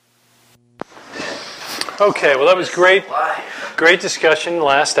Okay, well that was great. Great discussion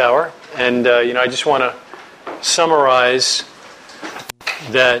last hour. And, I just want to summarize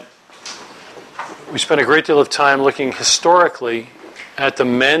that we spent a great deal of time looking historically at the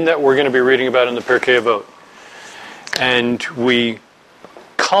men that we're going to be reading about in the Pirkei Avot. And we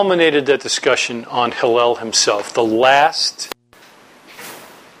culminated that discussion on Hillel himself, the last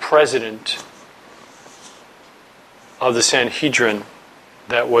president of the Sanhedrin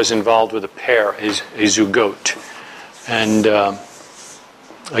that was involved with a pair, a zugot. And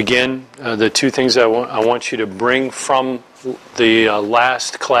again, the two things I want you to bring from the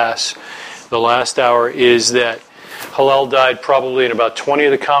last class, the last hour, is that Hillel died probably in about 20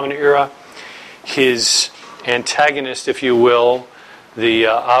 of the Common Era. His antagonist, if you will, the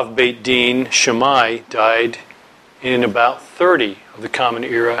Av Beit Din, Shammai, died in about 30 of the Common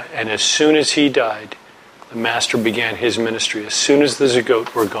Era. And as soon as he died, the master began his ministry, as soon as the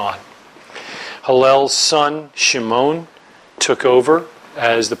Zugot were gone. Hillel's son, Shimon, took over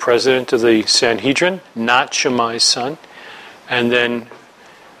as the president of the Sanhedrin, not Shammai's son. And then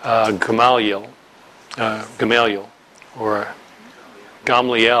Gamaliel, or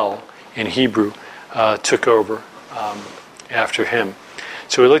Gamliel in Hebrew, took over after him.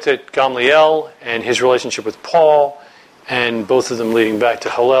 So we looked at Gamliel and his relationship with Paul, and both of them leading back to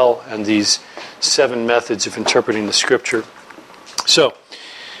Hillel and these 7 methods of interpreting the Scripture. So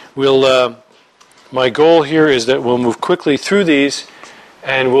my goal here is that we'll move quickly through these,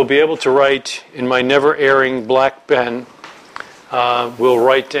 and we'll be able to write in my never-erring black pen. We'll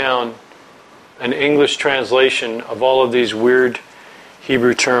write down an English translation of all of these weird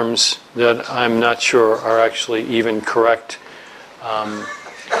Hebrew terms that I'm not sure are actually even correct.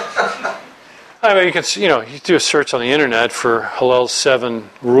 I mean, you do a search on the internet for Hillel's 7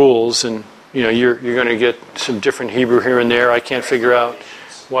 rules, and you're going to get some different Hebrew here and there. I can't figure out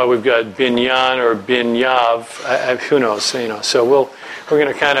why we've got binyan or binyav. Who knows? So we're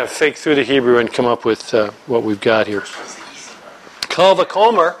going to kind of fake through the Hebrew and come up with what we've got here. Kal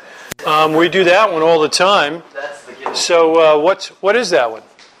v'chomer. We do that one all the time. So what is that one?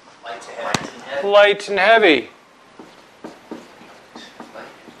 Light and heavy.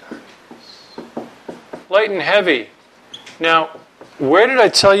 Light and heavy. Now, where did I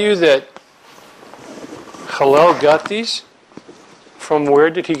tell you that Hillel got these? From where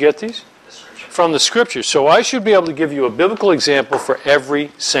did he get these? From the Scriptures. So I should be able to give you a biblical example for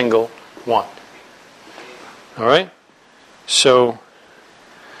every single one. All right? So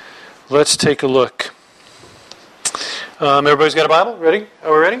let's take a look. Everybody's got a Bible? Ready?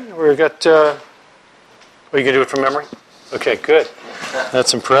 Are we ready? We've got... Are you going to do it from memory? Okay, good.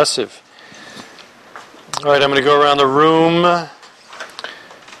 That's impressive. All right, I'm going to go around the room.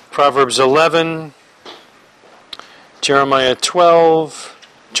 Proverbs 11, Jeremiah 12,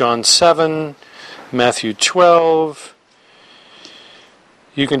 John 7, Matthew 12.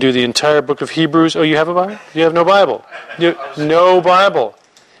 You can do the entire book of Hebrews. Oh, you have a Bible? You have no Bible. No Bible.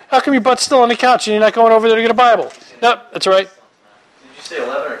 How come your butt's still on the couch and you're not going over there to get a Bible? No, that's all right. Did you say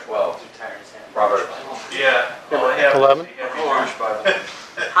 11 or 12? Proverbs. Yeah. 11?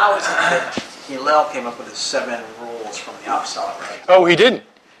 How is it that Hillel came up with his 7 rules from the apostolic writings? Oh, he didn't.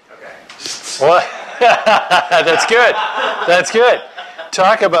 Okay. What? That's good. That's good.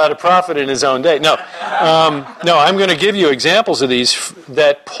 Talk about a prophet in his own day. No, I'm going to give you examples of these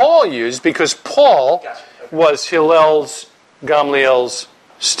that Paul used, because Paul was Hillel's, Gamliel's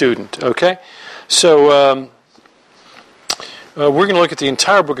student. Okay? So we're going to look at the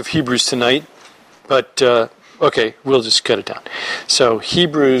entire book of Hebrews tonight, but okay, we'll just cut it down. So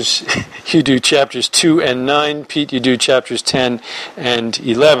Hebrews, you do chapters 2 and 9. Pete, you do chapters 10 and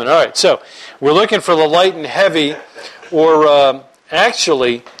 11. All right, so we're looking for the light and heavy, or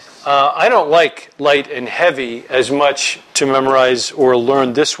actually, I don't like light and heavy as much to memorize or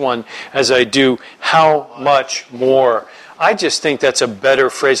learn this one as I do how much more. I just think that's a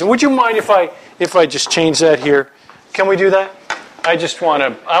better phrase. And would you mind if I just change that here? Can we do that? I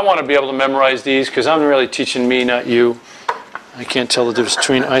want to be able to memorize these, because I'm really teaching me, not you. I can't tell the difference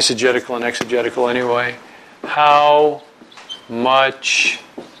between eisegetical and exegetical anyway. How much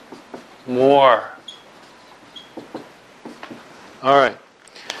more? All right.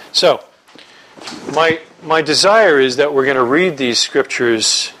 So, my desire is that we're going to read these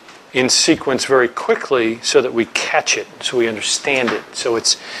scriptures in sequence very quickly so that we catch it, so we understand it. So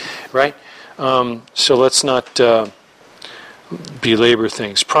it's, right? So let's not belabor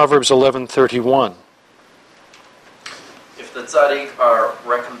things. Proverbs 11:31. If the tzaddik are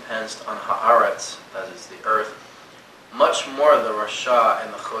recompensed on haaretz, that is the earth, much more the rasha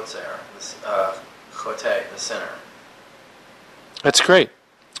and the choteh, the sinner. That's great.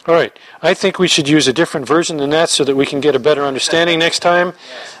 All right. I think we should use a different version than that so that we can get a better understanding next time.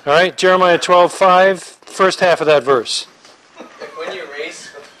 All right. Jeremiah 12:5, first half of that verse. If when you race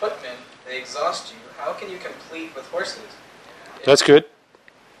with footmen, they exhaust you, how can you complete with horses? That's good.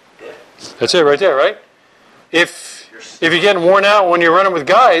 That's it right there, right? If you're getting worn out when you're running with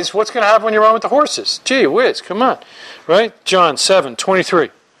guys, what's going to happen when you run with the horses? Gee whiz, come on. Right? John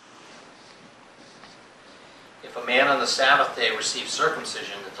 7:23. If a man on the Sabbath day receives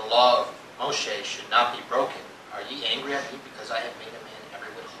circumcision, that the law of Moshe should not be broken, are ye angry at me because I have made a man every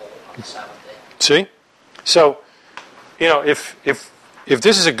whit whole on the Sabbath day? See? So, if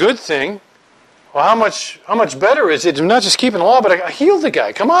this is a good thing, well, how much better is it to not just keep the law, but I heal the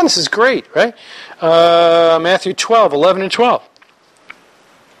guy? Come on, this is great, right? Matthew 12:11 and 12.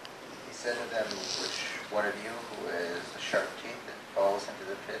 He said to them, which one of you who has a sharp teeth that falls into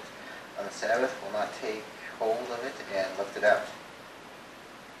the pit on the Sabbath will not take hold of it and lift it out?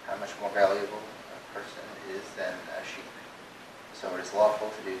 How much more valuable a person is than a sheep? So it is lawful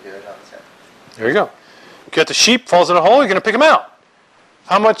to do good on the Sabbath. There you go. You got the sheep falls in a hole, you're going to pick him out.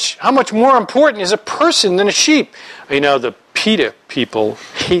 How much more important is a person than a sheep? The PETA people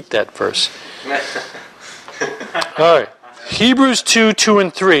hate that verse. All right. Hebrews 2:2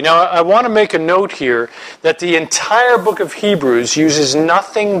 and 3. Now, I want to make a note here that the entire book of Hebrews uses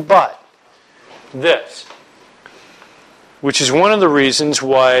nothing but this, which is one of the reasons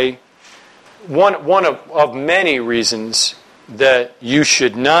why, one of many reasons that you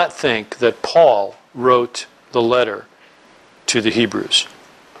should not think that Paul wrote the letter to the Hebrews.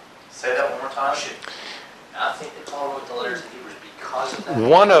 Say that one more time. I think that Paul wrote the letter to Hebrews because of that.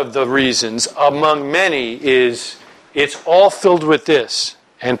 One of the reasons, among many, is it's all filled with this.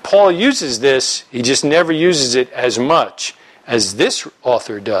 And Paul uses this, he just never uses it as much as this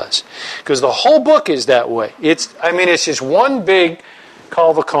author does. Because the whole book is that way. It's just one big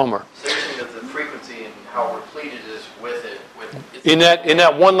Calvacomer. So you're saying that the frequency and how replete it is with it. In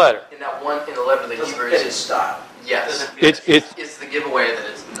that one letter. In the letter to the Doesn't Hebrews. fit his style. Yes. It's the giveaway that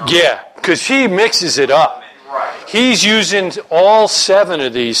it's not. yeah, because he mixes it up. Right. He's using all 7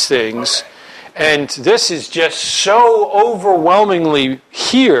 of these things, and this is just so overwhelmingly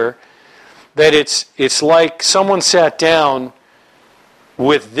here that it's like someone sat down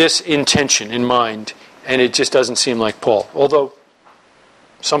with this intention in mind, and it just doesn't seem like Paul. Although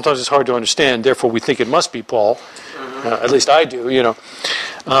sometimes it's hard to understand, therefore we think it must be Paul. At least I do,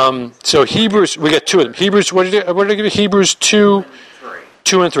 So Hebrews, we got 2 of them. Hebrews, what did I give you? Hebrews 2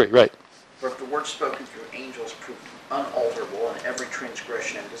 and 3, right. For if the word spoken through angels proved unalterable, and every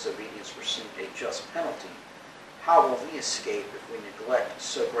transgression and disobedience received a just penalty, how will we escape if we neglect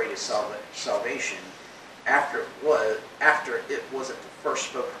so great a salvation? After it wasn't first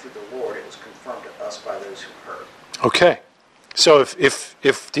spoken through the Lord, it was confirmed to us by those who heard. Okay. So if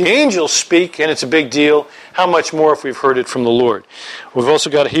the angels speak and it's a big deal, how much more if we've heard it from the Lord? We've also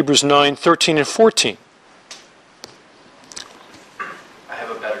got Hebrews 9:13 and 14. I have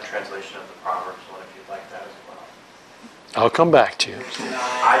a better translation of the Proverbs one if you'd like that as well. I'll come back to you.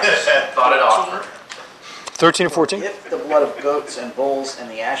 I just thought it offered. 13 and 14? If the blood of goats and bulls and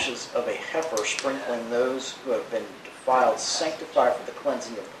the ashes of a heifer sprinkling those who have been defiled sanctify for the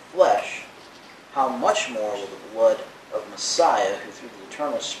cleansing of the flesh, how much more will the blood of Messiah, who through the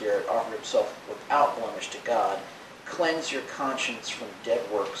eternal Spirit offered himself without blemish to God, cleanse your conscience from dead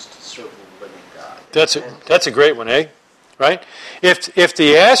works to serve the living God? That's a great one, eh? Right? If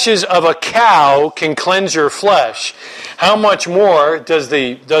the ashes of a cow can cleanse your flesh, how much more does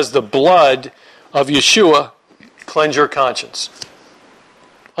the blood of Yeshua cleanse your conscience?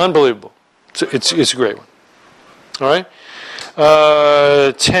 Unbelievable. It's a great one. All right?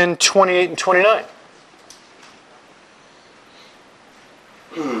 10:28 and 29.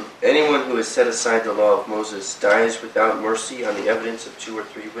 Anyone who has set aside the law of Moses dies without mercy on the evidence of 2 or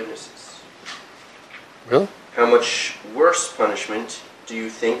 3 witnesses. Really? How much worse punishment do you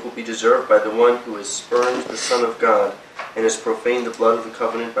think will be deserved by the one who has spurned the Son of God and has profaned the blood of the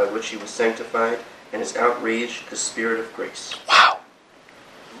covenant by which he was sanctified and has outraged the Spirit of grace? Wow.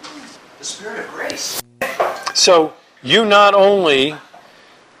 The Spirit of grace. So you not only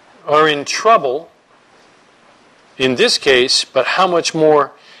are in trouble in this case, but how much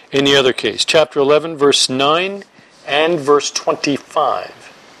more in the other case? Chapter 11, verse 9 and verse 25.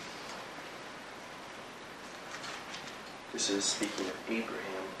 This is speaking of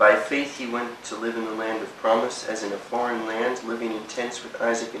Abraham. By faith he went to live in the land of promise, as in a foreign land, living in tents with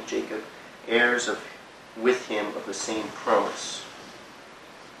Isaac and Jacob, heirs with him of the same promise.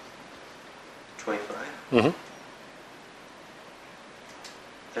 25. Mm-hmm.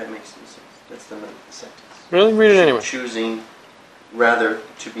 That makes no sense. That's the middle of the sentence. Really? Read it anyway. Choosing rather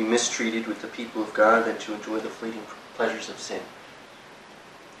to be mistreated with the people of God than to enjoy the fleeting pleasures of sin.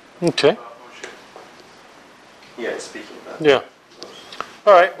 Okay. Yeah, it's speaking about Yeah.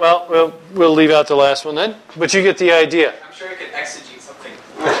 All right. Well, we'll leave out the last one then. But you get the idea. I'm sure I could exegete something.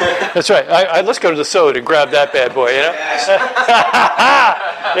 That's right. Let's go to the Sod and grab that bad boy. You know.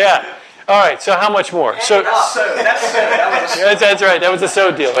 Yeah. All right. So how much more? So That's that's right. That was the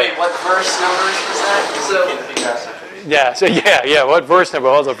Sod deal. Wait, what verse numbers was that? Yeah. So yeah. What verse number?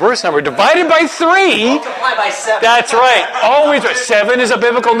 Well, the verse number divided by 3. Multiply by 7. That's right. Always right. 7 is a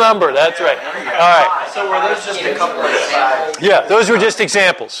biblical number. That's right. All right. So were those just a couple of examples? Yeah. Those were just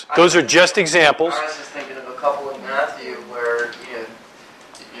examples. Those are just examples. I was just thinking of a couple in Matthew where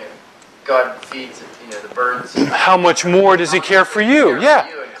God feeds the birds. How much more does He care for you? Yeah.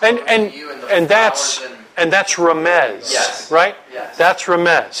 And that's remez, Yes. right? Yes. That's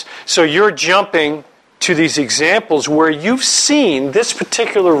remez. So you're jumping to these examples where you've seen this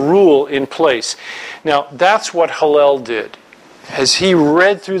particular rule in place. Now, that's what Hillel did. As he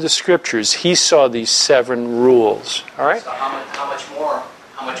read through the scriptures, he saw these 7 rules. All right? So how much more?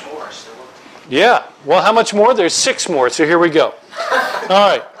 How much more? So Yeah. Well, how much more? There's 6 more, so here we go. All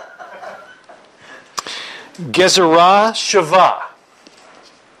right. Gezerah Shavah,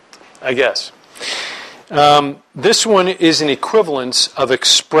 I guess. This one is an equivalence of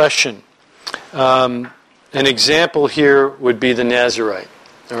expression. An example here would be the Nazirite.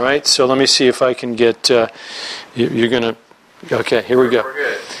 All right, so let me see if I can get. You're going to. Okay, here we go. We're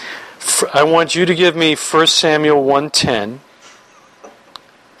good. I want you to give me 1 Samuel 1:10.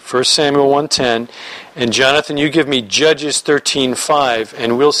 1 Samuel 1:10, and Jonathan, you give me Judges 13:5,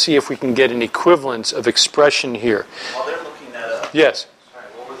 and we'll see if we can get an equivalence of expression here. While they're looking that up, Yes. sorry,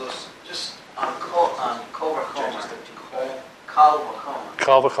 what were those? Just on Kol Vachomer, Kal Vachomer,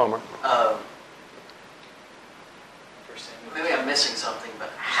 Kal Vachomer. maybe I'm missing something, but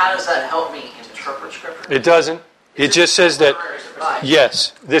how does that help me interpret Scripture? It doesn't. It just says that,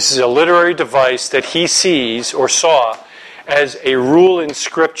 yes, this is a literary device that he sees or saw as a rule in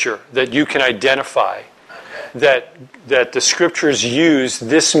Scripture that you can identify, that the Scriptures use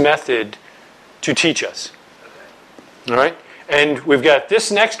this method to teach us. All right? And we've got this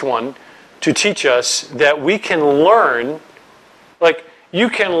next one to teach us that we can learn, like you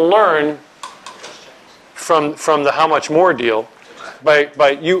can learn from the how much more deal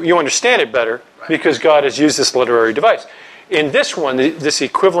by you understand it better because God has used this literary device. In this one, this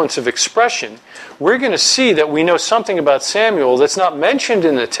equivalence of expression, we're going to see that we know something about Samuel that's not mentioned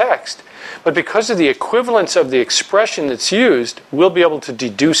in the text, but because of the equivalence of the expression that's used, we'll be able to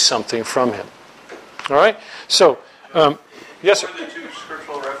deduce something from him. All right? So, yes, sir? What were the 2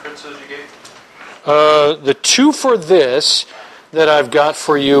 scriptural references you gave? The 2 for this that I've got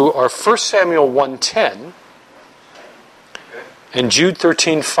for you are 1 Samuel 1:10 and Jude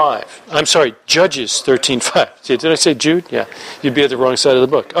 13:5. I'm sorry, Judges 13:5. Did I say Jude? Yeah. You'd be at the wrong side of the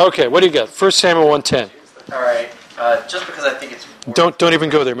book. Okay, what do you got? 1 Samuel 1:10. All right. Just because I think it's... Don't even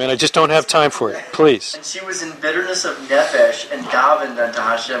go there, man. I just don't have time for it. Please. And she was in bitterness of nefesh and davened unto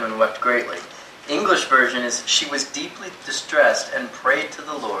Hashem and wept greatly. English version is, she was deeply distressed and prayed to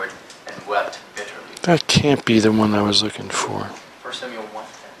the Lord and wept bitterly. That can't be the one I was looking for. 1 Samuel 1:10.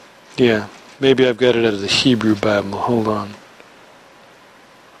 Yeah. Maybe I've got it out of the Hebrew Bible. Hold on.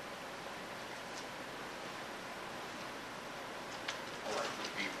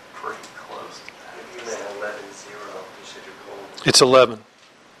 It's 11.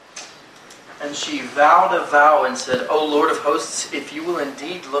 And she vowed a vow and said, O Lord of hosts, if you will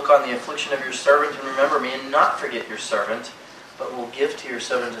indeed look on the affliction of your servant and remember me and not forget your servant, but will give to your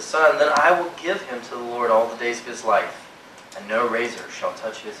servant a son, then I will give him to the Lord all the days of his life, and no razor shall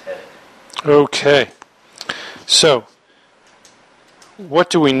touch his head. Okay. So, what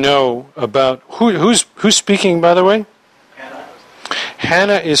do we know about... Who's speaking, by the way? Hannah.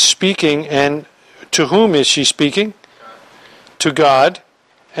 Hannah is speaking, and to whom is she speaking? To God.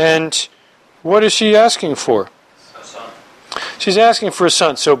 And what is she asking for? A son. She's asking for a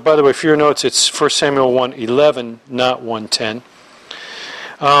son. So, by the way, for your notes, it's 1 Samuel 1:11, not 1:10.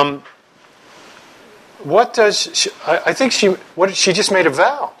 What does she, I think she just made a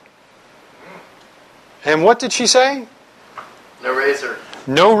vow. And what did she say? No razor.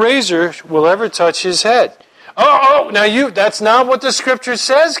 No razor will ever touch his head. Now that's not what the scripture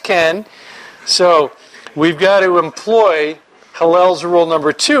says, Ken. So we've got to employ Hillel's rule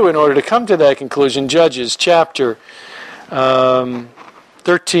number 2 in order to come to that conclusion. Judges chapter 13,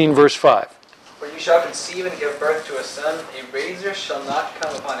 verse 5. For you shall conceive and give birth to a son, a razor shall not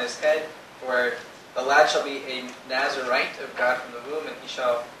come upon his head, for the lad shall be a Nazirite of God from the womb, and he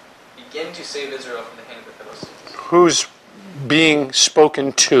shall begin to save Israel from the hand of the Philistines. Who's being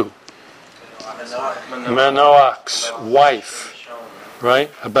spoken to? Manoach's wife, right?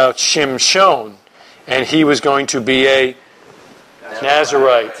 About Shimshon. And he was going to be a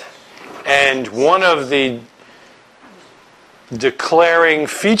Nazirite. And one of the declaring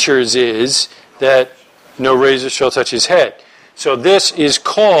features is that no razor shall touch his head. So this is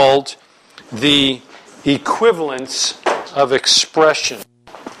called the equivalence of expression,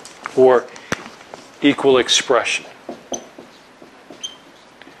 or equal expression.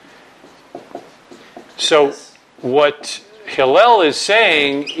 So what Hillel is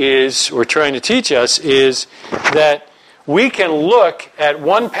saying is, or trying to teach us, is that we can look at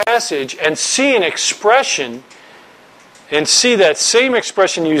one passage and see an expression and see that same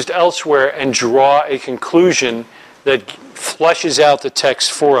expression used elsewhere and draw a conclusion that fleshes out the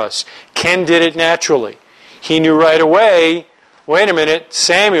text for us. Ken did it naturally. He knew right away, wait a minute,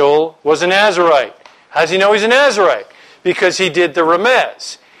 Samuel was a Nazirite. How does he know he's a Nazirite? Because he did the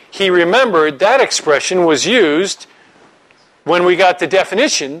remez. He remembered that expression was used when we got the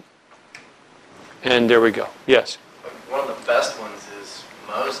definition, and there we go. Yes? One of the best ones is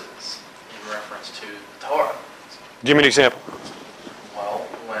Moses in reference to the Torah. Give me an example. Well,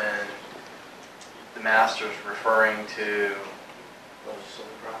 when the master is referring to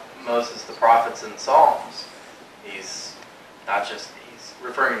Moses, the prophets, and Psalms, he's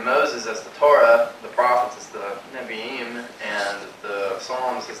referring to Moses as the Torah, the prophets as the Nevi'im, and the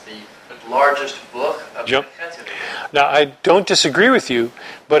Psalms as the largest book of the Pentateuch. Now, I don't disagree with you,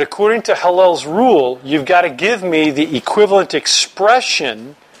 but according to Hillel's rule, you've got to give me the equivalent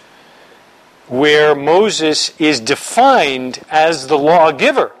expression where Moses is defined as the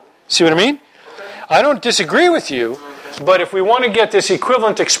lawgiver. See what I mean? I don't disagree with you, but if we want to get this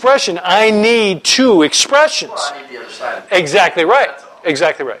equivalent expression, I need two expressions. Well, I need the other side. Exactly right.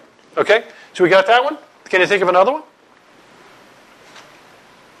 Exactly right. Okay? So we got that one? Can you think of another one?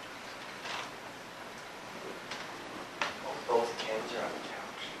 Both cans are on the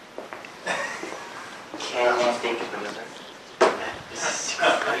couch. Can you think of another? This is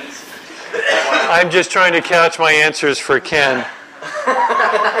crazy. I'm just trying to couch my answers for Ken.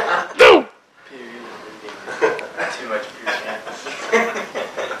 No! Too much pure.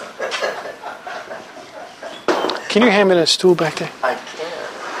 Can you hand me that stool back there? I can.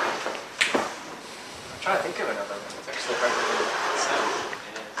 I'm trying to think of another one. It's actually hard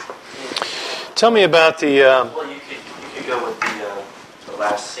to do. Tell me about the... Well, you could go with the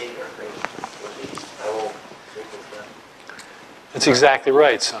last Seder thing. With I won't drink with that. That's exactly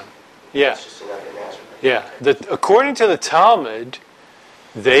right, son. Yeah. It's just another Nazareth. Yeah. According to the Talmud,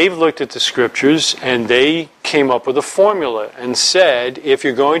 they've looked at the scriptures and they came up with a formula and said, if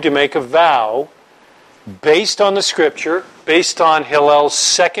you're going to make a vow based on the scripture, based on Hillel's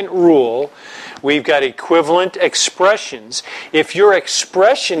second rule, we've got equivalent expressions. If your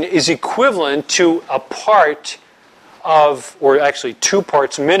expression is equivalent to a part of, or actually 2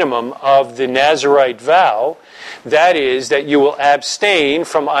 parts minimum of the Nazirite vow, that is that you will abstain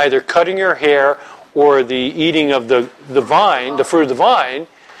from either cutting your hair or the eating of the vine, the fruit of the vine,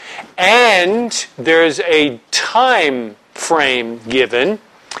 and there's a time frame given,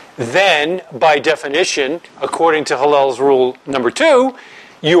 then by definition, according to Hillel's rule number 2,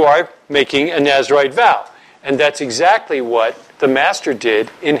 you are making a Nazirite vow. And that's exactly what the master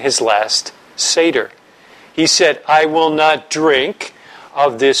did in his last Seder. He said, I will not drink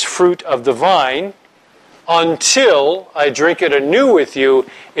of this fruit of the vine until I drink it anew with you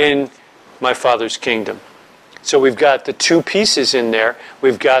in my Father's kingdom. So we've got the 2 pieces in there.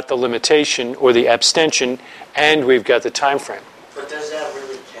 We've got the limitation or the abstention, and we've got the time frame. But does that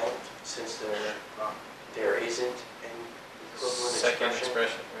really count since there isn't an equivalent Second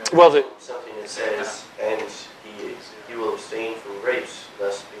expression? expression. Well, Something that says, and he will abstain from grapes,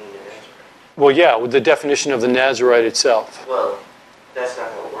 thus being a Nazarite. well, yeah, with the definition of the Nazirite itself. Well, that's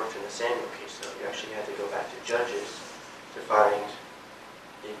not how it worked in the Samuel case, though. You actually had to go back to Judges to find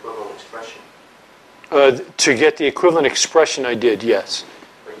the equivalent expression. To get the equivalent expression, I did, yes.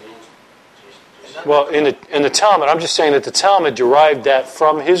 But you didn't. Well, in the Talmud, I'm just saying that the Talmud derived that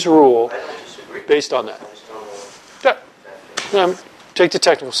from his rule I don't disagree. based on that. I just don't know Yeah. that. Take the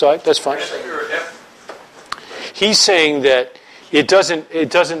technical side, that's fine. He's saying that it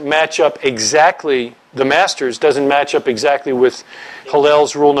doesn't match up exactly, the Masters doesn't match up exactly with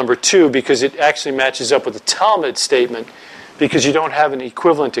Hillel's rule number 2 because it actually matches up with the Talmud statement because you don't have an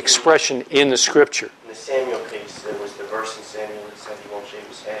equivalent expression in the scripture. In the Samuel case, there was the verse in Samuel that said he won't shave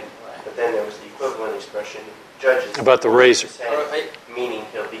his head, but then there was the equivalent expression in Judges About the razor. meaning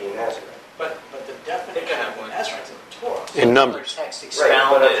he'll be a Nazarite. But the definition of Nazarite is in the Torah. In Numbers. Text Right, but I'm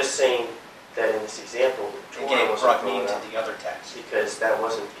expounded. just saying that in this example, It foreign gave wasn't brought thrown meaning to out the other text. because that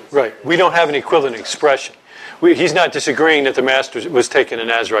wasn't considered. Right. We don't have an equivalent expression. He's not disagreeing that the master was taking a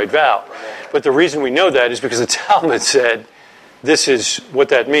Nazirite vow. But the reason we know that is because the Talmud said this is what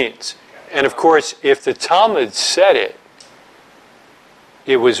that means. And of course, if the Talmud said it,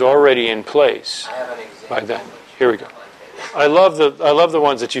 it was already in place I have an example. by then. Here we go. I love the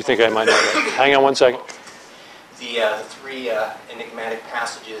ones that you think I might not know. Hang on one second. The three enigmatic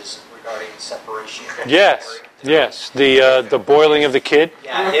passages regarding separation. Yes, yes. The boiling of the kid.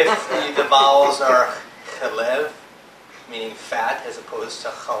 Yeah, if the vowels are chalev, meaning fat, as opposed to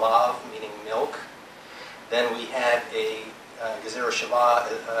chalav, meaning milk, then we had a Gezerah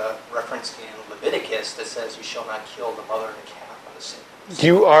Shavah reference in Leviticus that says you shall not kill the mother and the calf on the same.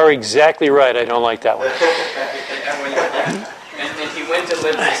 You are exactly right. I don't like that one. And then he went and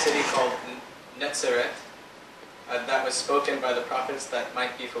lived in a city called Netzeret. That was spoken by the prophets that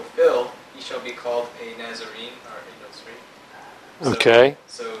might be fulfilled. He shall be called a Nazarene or a Nazarene. Okay.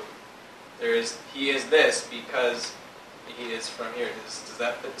 So he is this because he is from here. Does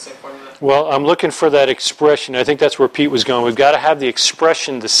that fit the same formula? Well, I'm looking for that expression. I think that's where Pete was going. We've got to have the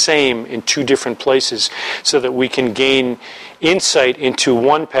expression the same in two different places so that we can gain insight into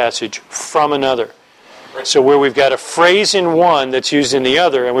one passage from another. So where we've got a phrase in one that's used in the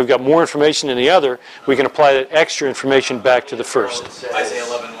other, and we've got more information in the other, we can apply that extra information back to the first. Isaiah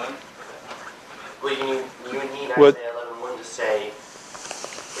 11:1. Well, you need What? Isaiah 11:1 to say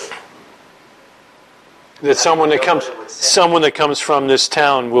That someone that comes from this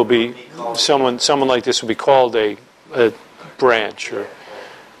town will be someone like this will be called a branch or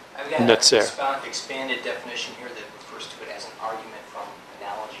I've got That's there. an expanded definition here that refers to it as an argument from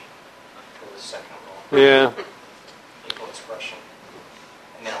analogy for the second rule. yeah. Equal expression,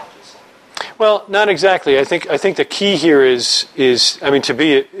 analogies. Well, not exactly. I think the key here is to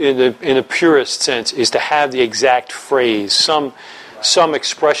be in the purest sense is to have the exact phrase, some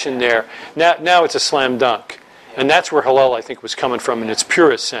expression there. Now it's a slam dunk. And that's where Hillel, I think, was coming from in its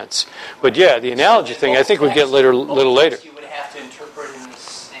purest sense. But yeah, the analogy thing, I think we'll get little later. You would have to interpret it in the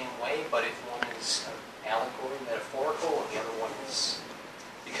same way, but if one is allegory, metaphorical, and the other one is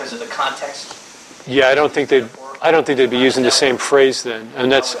because of the context. Yeah, I don't think they'd be using the same phrase then.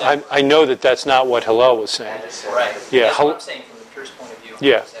 And I know that's not what Hillel was saying. Right. Yeah, That's what I'm saying from the purest point of view.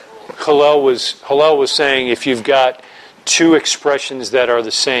 Yeah. Is that rule. Hillel was saying if you've got two expressions that are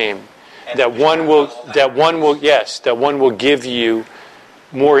the same, that one will give you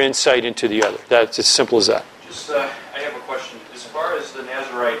more insight into the other. That's as simple as that. Just, I have a question. As far as the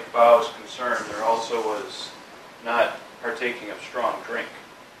Nazarite vow is concerned, there also was not partaking of strong drink.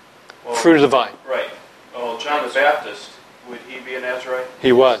 Well, Fruit of the vine. Right. Well, John the Baptist, would he be a Nazarite?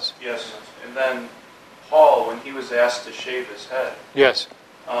 He was. Yes. And then Paul, when he was asked to shave his head, Yes.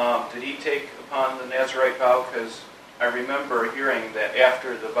 did he take upon the Nazarite vow? Because I remember hearing that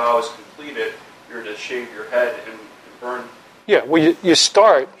after the vow is completed, you're to shave your head and burn. Yeah. Well, you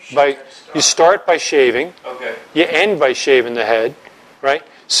start by shaving. Okay. You end by shaving the head, right?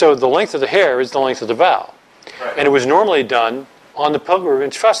 So the length of the hair is the length of the vow, Right. and it was normally done on the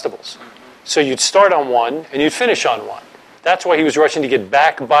pilgrimage festivals. So you'd start on one and you'd finish on one. That's why he was rushing to get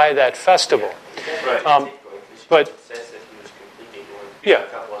back by that festival. Right. But it says that he was completely going. yeah,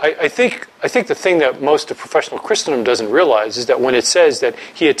 I think the thing that most of professional Christendom doesn't realize is that when it says that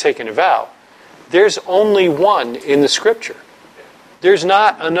he had taken a vow, there's only one in the Scripture. There's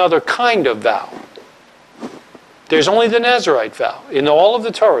not another kind of vow. There's only the Nazarite vow. In all of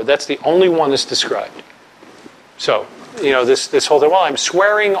the Torah, that's the only one that's described. So, this whole thing, well, I'm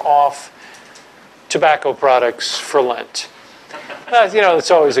swearing off tobacco products for Lent.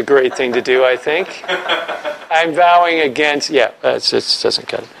 It's always a great thing to do, I think. I'm vowing against... Yeah, it doesn't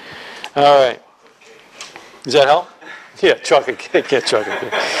cut it. All right. Does that help? Yeah, chocolate cake. Get chocolate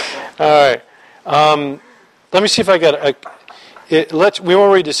cake. All right. Let me see if I got... we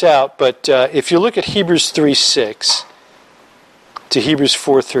won't read this out, but if you look at Hebrews 3:6 to Hebrews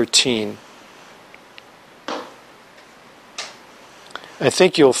 4:13, I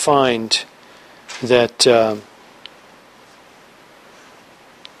think you'll find that...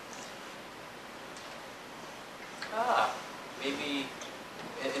 Maybe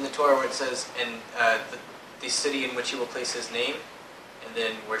in the Torah where it says, and the city in which he will place his name, and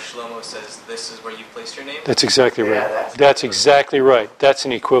then where Shlomo says, this is where you placed your name. That's exactly right. Yeah, that's exactly right. That's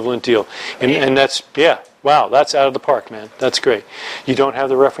an equivalent deal. And that's, wow, that's out of the park, man. That's great. You don't have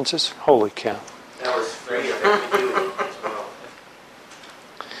the references? Holy cow. That was free of ambiguity as well.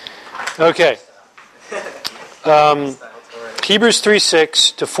 Okay. Hebrews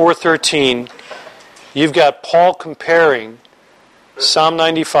 3:6 to 4:13, you've got Paul comparing Psalm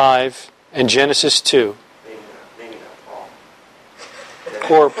 95 and Genesis 2. Amen.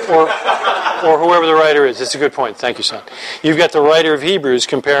 or whoever the writer is. It's a good point. Thank you, son. You've got the writer of Hebrews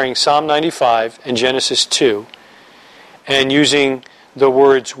comparing Psalm 95 and Genesis 2 and using the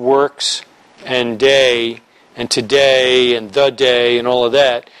words works and day and today and the day and all of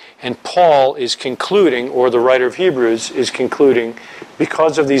that. And Paul is concluding, or the writer of Hebrews is concluding,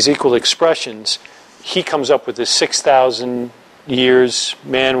 because of these equal expressions, he comes up with this 6,000 years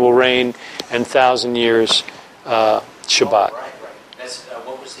man will reign and 1,000 years Shabbat. Oh, right. That's,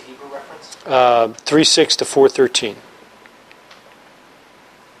 what was the Hebrew reference? 3:6 to 4:13.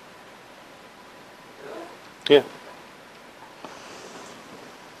 Yeah.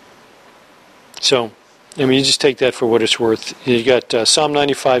 So, I mean, you just take that for what it's worth. You got Psalm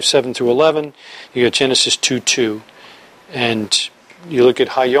 95, 7 through 11. You got Genesis 2:2, and you look at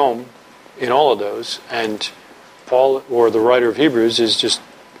Hayom in all of those, and Paul, or the writer of Hebrews, is just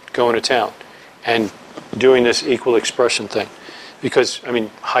going to town and doing this equal expression thing. Because, I mean,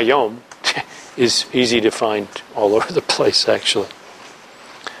 Hayom is easy to find all over the place, actually.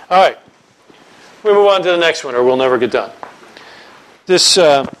 All right. We move on to the next one, or we'll never get done. This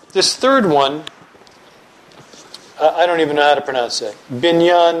third one, I don't even know how to pronounce that.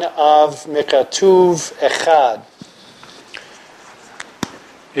 Binyan av mekatuv echad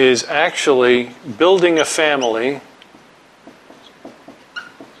is actually building a family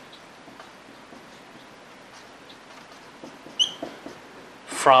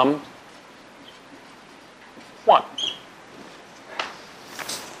from one.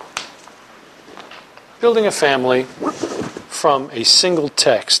 Building a family from a single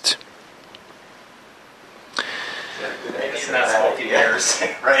text. It's not smoking mirrors,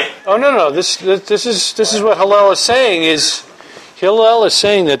 right? Oh no! This is what Hillel is saying. Hillel is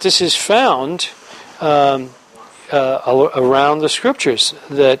saying that this is found around the scriptures,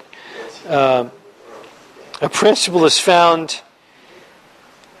 that a principle is found,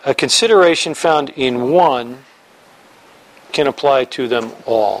 a consideration found in one can apply to them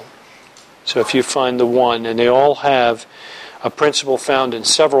all. So if you find the one, and they all have a principle found in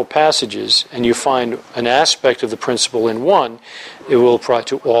several passages, and you find an aspect of the principle in one, it will apply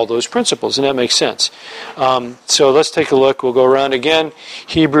to all those principles, and that makes sense. So let's take a look. We'll go around again.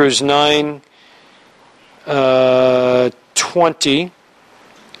 Hebrews 9, 20,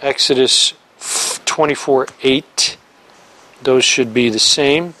 Exodus 24, 8. Those should be the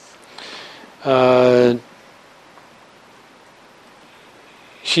same.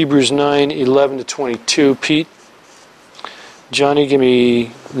 Hebrews 9, 11 to 22. Pete? Johnny, give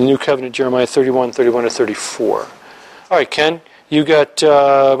me the New Covenant, Jeremiah 31, 31 to 34. All right, Ken, you got,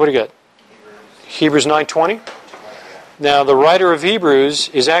 what do you got? Hebrews 9:20? Now, the writer of Hebrews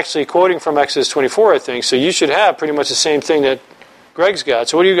is actually quoting from Exodus 24, I think, so you should have pretty much the same thing that Greg's got.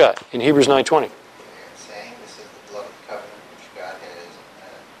 So what do you got in Hebrews 9:20? It's saying this is the blood of the covenant which God has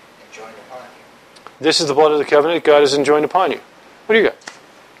enjoined upon you. This is the blood of the covenant God has enjoined upon you. What do you got?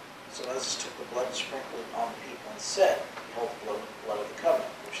 So Moses took the blood and sprinkled it on the people and said, behold the blood of the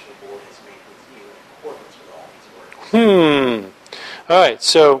covenant, which the Lord has made with you in accordance with all his words. All right,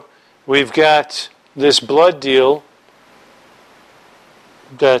 so we've got this blood deal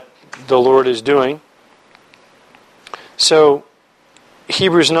that the Lord is doing. So,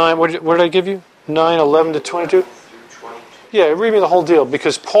 Hebrews 9, what did I give you? 9, 11 to 22? Yeah, read me the whole deal,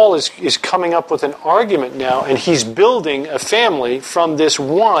 because Paul is coming up with an argument now, and he's building a family from this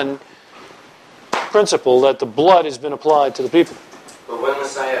one principle that the blood has been applied to the people. But when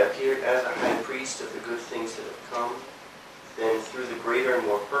Messiah appeared as a high priest of the good things that have come, then through the greater and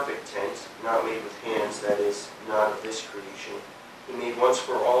more perfect tent, not made with hands, that is, not of this creation, he made once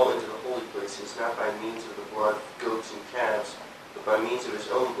for all into the holy places, not by means of the blood of goats and calves, but by means of his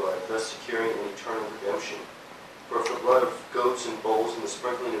own blood, thus securing an eternal redemption. For if the blood of goats and bulls and the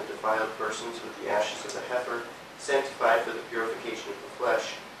sprinkling of defiled persons with the ashes of the heifer sanctified for the purification of the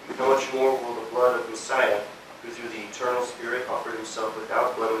flesh, how much more will the blood of Messiah, who through the eternal Spirit offered himself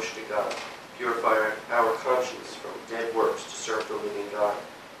without blemish to God, purify our conscience from dead works to serve the living God?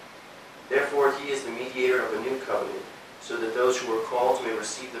 Therefore he is the mediator of a new covenant, so that those who are called may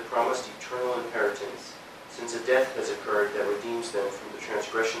receive the promised eternal inheritance, since a death has occurred that redeems them from the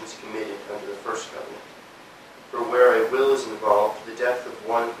transgressions committed under the first covenant. For where a will is involved, the death of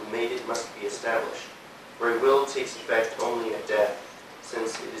one who made it must be established. For a will takes effect only at death,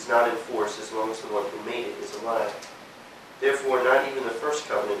 since it is not in force as long as the one who made it is alive. Therefore, not even the first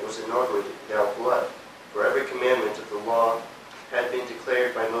covenant was inaugurated without blood, for every commandment of the law had been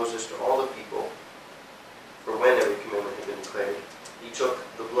declared by Moses to all the people. For when every commandment had been declared, he took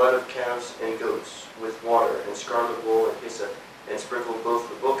the blood of calves and goats with water and scarlet wool and hyssop, and sprinkled both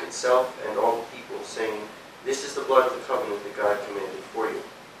the book itself and all the people, saying, This is the blood of the covenant that God commanded for you.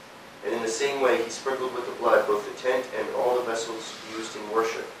 And in the same way, he sprinkled with the blood both the tent and all the vessels used in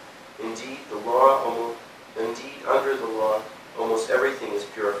worship. Indeed, under the law, almost everything is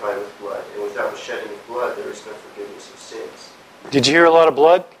purified with blood, and without the shedding of blood, there is no forgiveness of sins. Did you hear a lot of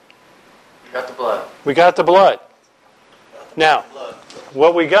blood? You got the blood. We got the blood. Now,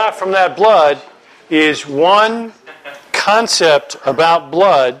 what we got from that blood is one concept about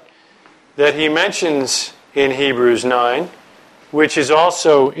blood that he mentions in Hebrews 9, which is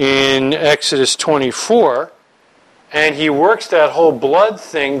also in Exodus 24. And he works that whole blood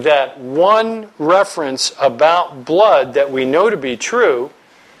thing, that one reference about blood that we know to be true,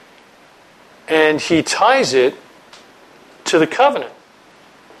 and he ties it to the covenant.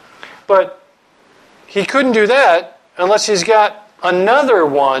 But he couldn't do that unless he's got another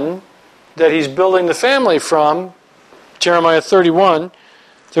one that he's building the family from, Jeremiah 31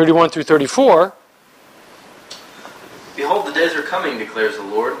 through 34. Behold, the days are coming, declares the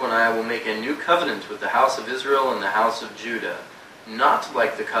Lord, when I will make a new covenant with the house of Israel and the house of Judah, not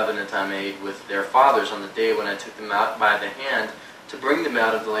like the covenant I made with their fathers on the day when I took them out by the hand to bring them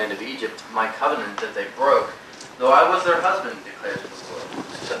out of the land of Egypt, my covenant that they broke, though I was their husband, declares the Lord.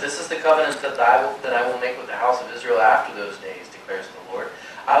 But this is the covenant that I will make with the house of Israel after those days, declares the Lord.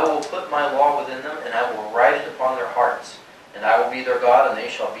 I will put my law within them, and I will write it upon their hearts, and I will be their God, and they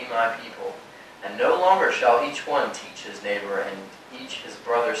shall be my people. And no longer shall each one teach his neighbor and each his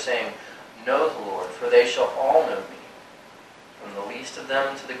brother, saying, Know the Lord, for they shall all know me, from the least of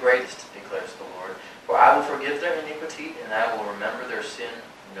them to the greatest, declares the Lord. For I will forgive their iniquity, and I will remember their sin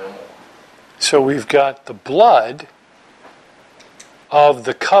no more. So we've got the blood of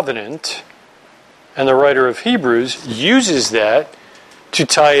the covenant, and the writer of Hebrews uses that to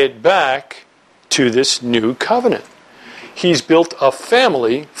tie it back to this new covenant. He's built a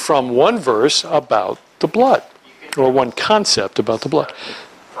family from one verse about the blood, or one concept about the blood.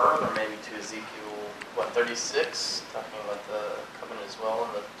 Further, maybe to Ezekiel, 36, talking about the covenant as well,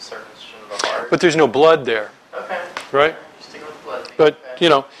 and the circumcision of the heart. But there's no blood there, Okay. right? You're sticking with the blood. But,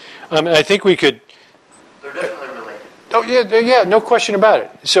 Okay. I think we could... They're definitely related. Oh, yeah, no question about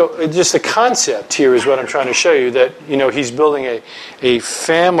it. So just the concept here is what I'm trying to show you, that, he's building a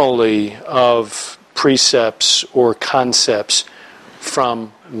family of precepts or concepts from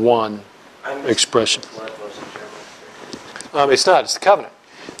one expression. It's not. It's the covenant.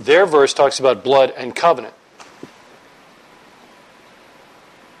 Their verse talks about blood and covenant.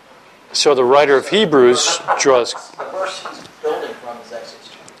 So the writer of Hebrews draws... The verse he's building from is Exodus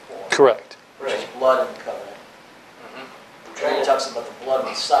 24. Correct. Which is blood and covenant. Where he talks about the blood of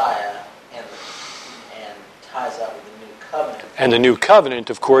Messiah and ties that with the new covenant. And the new covenant,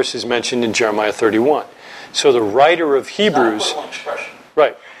 of course, is mentioned in Jeremiah 31. So the writer of Hebrews... It's not a expression.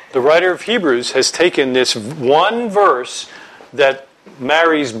 Right. The writer of Hebrews has taken this one verse that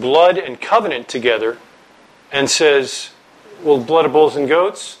marries blood and covenant together and says, well, blood of bulls and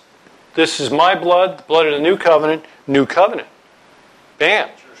goats, this is my blood, blood of the new covenant. Bam.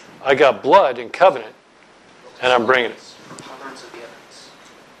 I got blood and covenant, and I'm bringing it.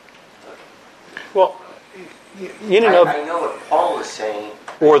 Well, I know what Paul is saying.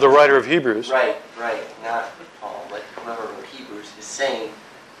 Or the writer of Hebrews. Right. Not Paul, but whoever wrote Hebrews is saying,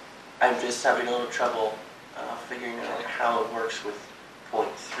 I'm just having a little trouble figuring out how it works with point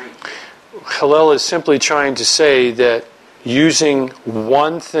 3. Hillel is simply trying to say that using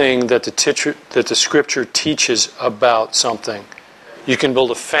one thing that the Scripture teaches about something, you can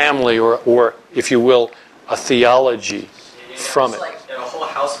build a family or, if you will, a theology from it. It's like a whole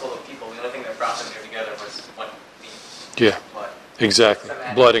house full of people. The only thing that brought them here together was one being Yeah, blood. exactly.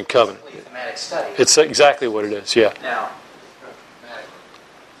 Thematic. Blood and covenant. Thematic study. It's exactly what it is, yeah. Now,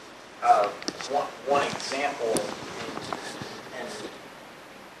 one example, and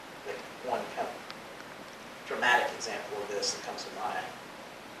one kind of dramatic example of this that comes to mind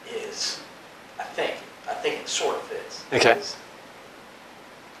is, I think it sort of fits. Okay. Is,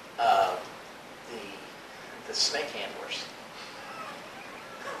 the snake handlers.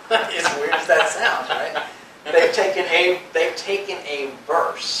 As weird as that sounds, right? They've taken a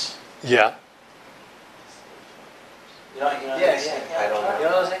verse. Yeah. You know, Yes. I don't know. You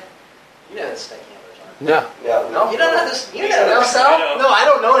know what I'm saying? You know the snake handlers, aren't Yeah. Yeah. No. you? You don't know this. You know No, this. no, I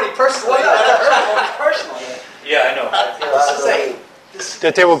don't know any personally. Well, no, I've heard one personally. Yeah, I know. This is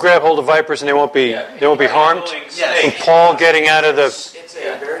That they will grab hold of vipers and they won't be harmed. Yes. From Paul getting out of the it's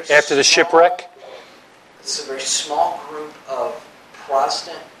a very after the small- shipwreck. It's a very small group of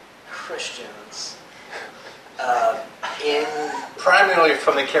Protestant Christians in Primarily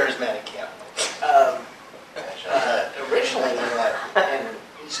from the charismatic camp. originally in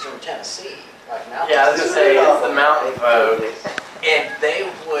eastern Tennessee, Like mountains. Yeah, I was gonna say it's the mountain folk. And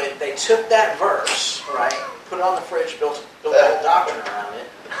they took that verse, right, put it on the fridge, built a whole doctrine around it.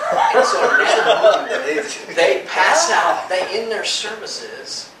 And so now they pass out, in their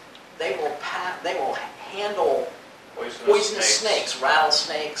services, they will handle poisonous snakes,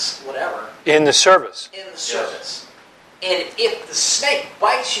 rattlesnakes, whatever, In the service. in the service. And if the snake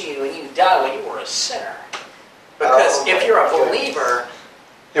bites you and you die, well, you were a sinner. Because if you're a believer,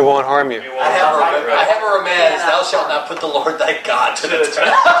 It won't harm you. I have a remand, thou shalt not put the Lord thy God to the test.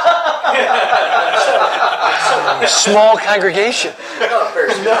 A small congregation. no,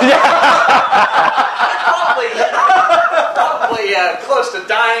 very small. probably close to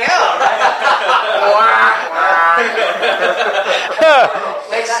dying out, right?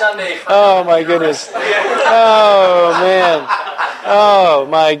 Next Sunday. Oh, my goodness. Oh, man. Oh,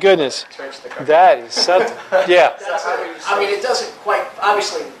 my goodness. That is something. Yeah. I mean, it doesn't quite,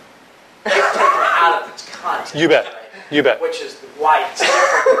 obviously, they've taken it out of its context. You bet. You bet. Which is why it's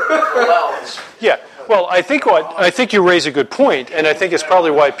different. Well, it's Yeah. Well, I think you raise a good point, and I think it's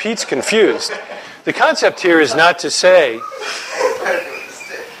probably why Pete's confused. The concept here is not to say.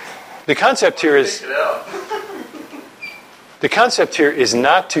 The concept here is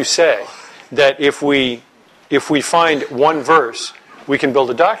not to say that if we find one verse, we can build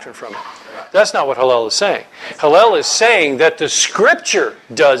a doctrine from it. That's not what Hillel is saying. Hillel is saying that the Scripture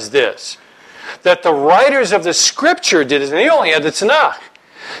does this, that the writers of the Scripture did it, and he only had the Tanakh.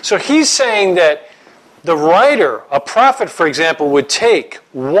 So he's saying that the writer, a prophet, for example, would take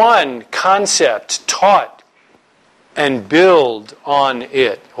one concept taught and build on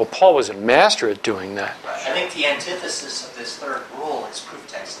it. Well, Paul was a master at doing that. I think the antithesis of this third rule is proof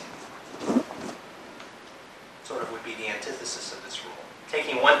texting. Sort of would be the antithesis of this rule.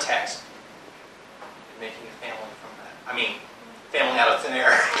 Taking one text and making a family from that. I mean, family out of thin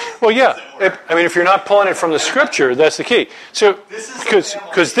air. Well, yeah. If you're not pulling it from the Scripture, that's the key. So,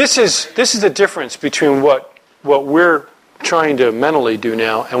 because this is the difference between what we're trying to mentally do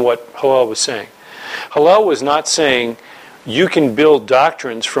now and what Hillel was saying. Hillel was not saying you can build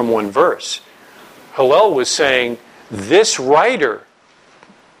doctrines from one verse. Hillel was saying this writer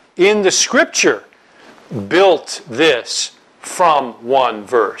in the Scripture built this from one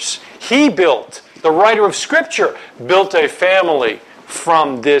verse. The writer of Scripture built a family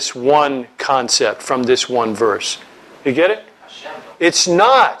from this one concept, from this one verse. You get it? It's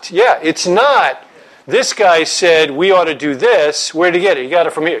not. This guy said we ought to do this. Where did he get it? He got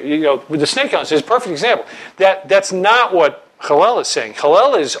it from here. With the snake council is a perfect example. That's not what Hillel is saying.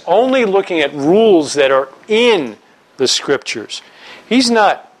 Hillel is only looking at rules that are in the Scriptures. He's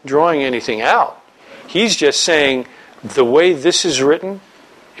not drawing anything out. He's just saying the way this is written,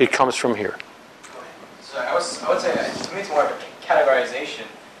 it comes from here. So I would say to me it's more of a categorization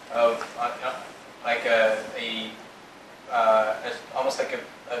of almost like a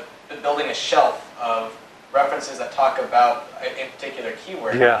building a shelf of references that talk about a particular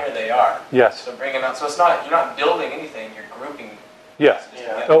keyword. Yeah. And here they are. Yes. So bringing out. So it's not you're not building anything. You're grouping. Yeah.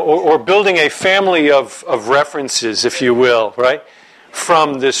 Or building a family of references, if you will, right,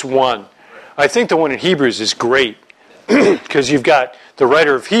 from this one. I think the one in Hebrews is great because you've got the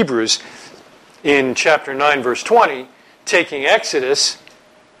writer of Hebrews in chapter 9, verse 20, taking Exodus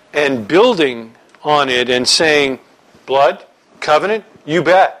and building on it and saying, blood, covenant, you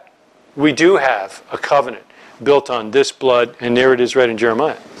bet. We do have a covenant built on this blood, and there it is right in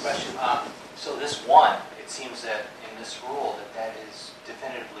Jeremiah. Question. So this one, it seems that in this rule that is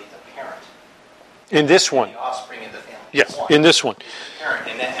definitively the parent. In this one. The offspring of the family. Yes, in this one. Parent.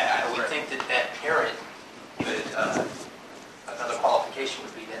 And I would think that parent would, another qualification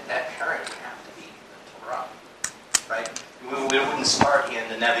would be that parent would have to be the Torah. Right? We wouldn't start in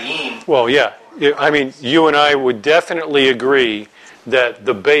the Nevi'im. Well, yeah. You and I would definitely agree that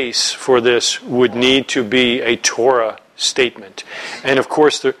the base for this would need to be a Torah statement. And of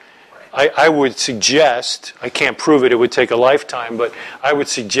course, I would suggest, I can't prove it, it would take a lifetime, but I would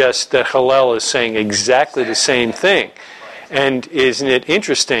suggest that Hillel is saying exactly the same thing. And isn't it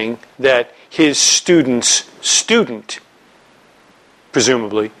interesting that his student's student,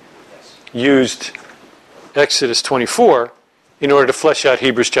 presumably, used Exodus 24 in order to flesh out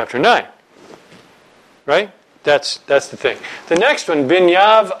Hebrews chapter 9. Right? That's the thing. The next one,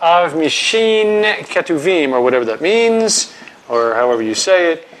 Binyav av Mishin Ketuvim, or whatever that means, or however you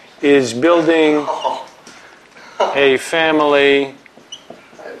say it, is building a family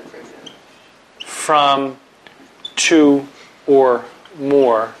from two or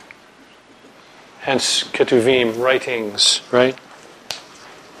more, hence Ketuvim, writings, right?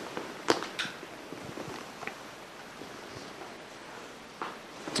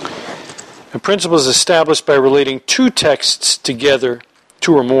 principle is established by relating two texts together,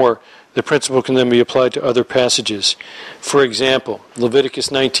 two or more. The principle can then be applied to other passages. For example, Leviticus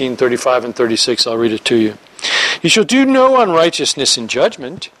 19:35 and 36, I'll read it to you. You shall do no unrighteousness in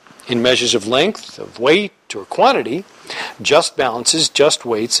judgment, in measures of length, of weight, or quantity. Just balances, just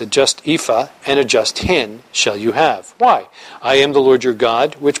weights, a just ephah, and a just hin shall you have. Why? I am the Lord your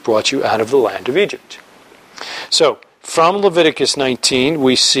God, which brought you out of the land of Egypt. So, from Leviticus 19,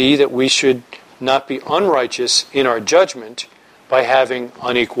 we see that we should not be unrighteous in our judgment by having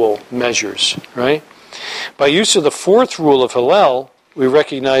unequal measures, right? By use of the fourth rule of Hillel, we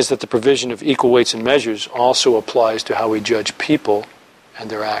recognize that the provision of equal weights and measures also applies to how we judge people and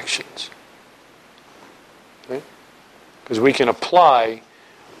their actions. Because we can apply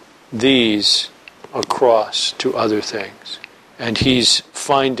these across to other things. And he's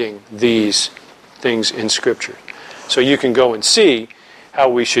finding these things in Scripture. So you can go and see how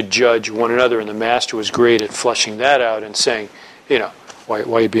we should judge one another, and the Master was great at fleshing that out and saying, why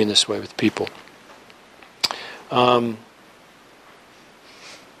are you being this way with people?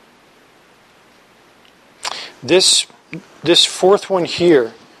 This fourth one here,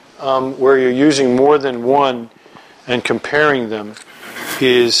 where you're using more than one and comparing them,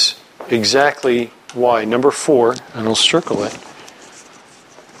 is exactly why. Number 4, and I'll circle it,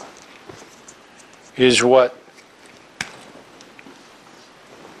 is what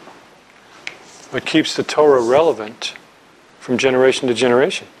keeps the Torah relevant from generation to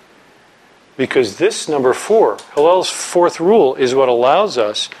generation. Because this number 4, Hillel's fourth rule, is what allows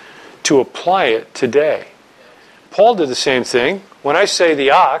us to apply it today. Paul did the same thing. When I say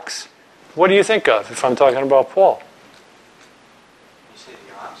the ox, what do you think of if I'm talking about Paul? You say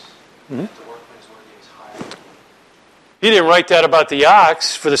the ox? Mm-hmm. The workman's worthy is higher. He didn't write that about the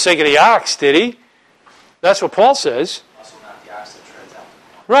ox for the sake of the ox, did he? That's what Paul says. Also not the ox that treads out.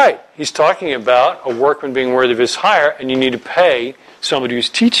 Right. He's talking about a workman being worthy of his hire, and you need to pay somebody who's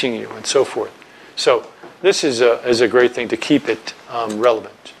teaching you, and so forth. So this is a great thing to keep it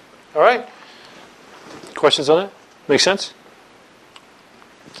relevant. All right? Questions on that? Make sense?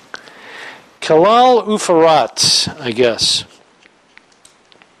 Kalal Ufarat, I guess.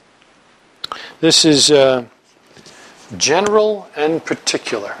 This is general and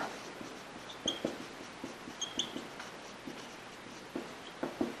particular.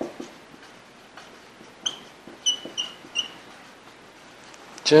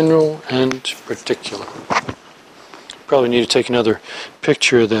 General and particular. Probably need to take another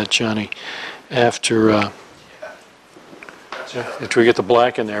picture of that, Johnny, after we get the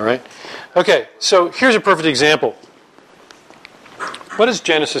black in there, right? Okay, so here's a perfect example. What does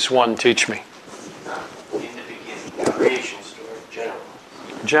Genesis 1 teach me? In the beginning, creation story, general.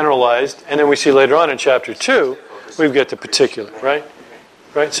 Generalized, and then we see later on in chapter 2, we've got the particular, right?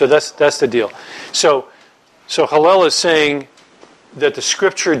 Right. So that's the deal. So Hillel is saying that the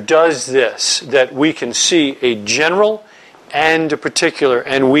Scripture does this, that we can see a general and a particular,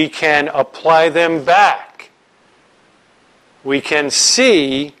 and we can apply them back. We can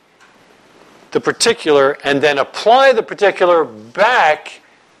see the particular and then apply the particular back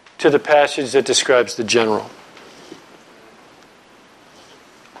to the passage that describes the general.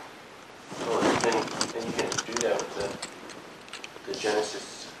 Well, then you can do that with the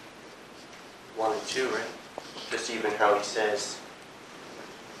Genesis 1 and 2, right? Just even how he says,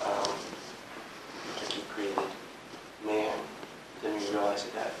 like he created man, then you realize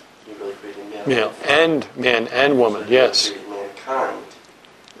that he really created Man and woman, yes. He created mankind.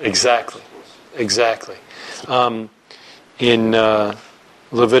 Exactly. In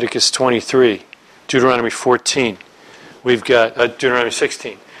Leviticus 23, Deuteronomy 14, we've got Deuteronomy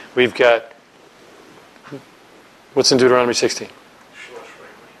 16. We've got, what's in Deuteronomy 16?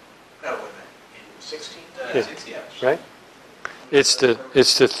 No, wait a minute. In 16? Yeah. 16, Right? It's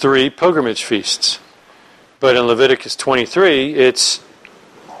the 3 pilgrimage feasts. But in Leviticus 23, it's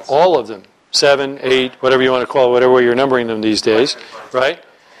all of them. 7, 8, whatever you want to call it, whatever way you're numbering them these days, right?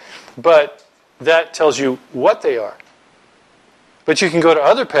 But that tells you what they are. But you can go to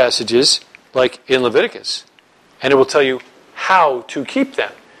other passages, like in Leviticus, and it will tell you how to keep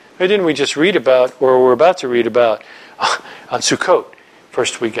them. Why didn't we just read about, or we're about to read about, on Sukkot?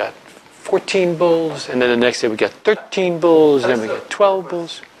 First we got 14 bulls, and then the next day we got 13 bulls, and then we got 12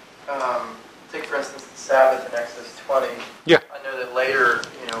 bulls. Take, for instance, the Sabbath in Exodus 20. Yeah. I know that later,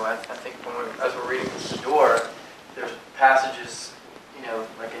 I think as we're reading the Siddur, there's passages,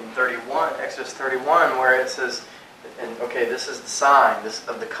 like in Exodus 31, where it says, this is the sign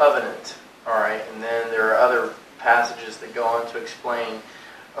of the covenant, all right? And then there are other passages that go on to explain,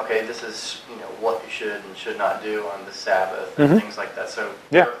 this is, what you should and should not do on the Sabbath, and things like that. So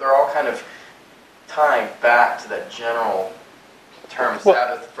they're all kind of tying back to that general term Well-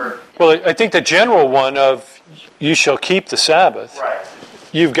 Sabbath for Well, I think the general one of you shall keep the Sabbath, right.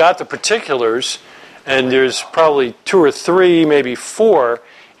 you've got the particulars, and there's probably 2 or 3, maybe 4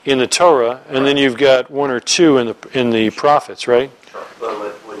 in the Torah, and then you've got 1 or 2 in the prophets, right? But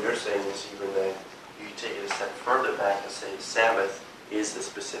what you're saying is even that you take it a step further back and say Sabbath is the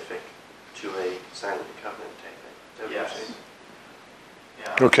specific to a sign of the covenant type thing. Is that what you're Yes. saying?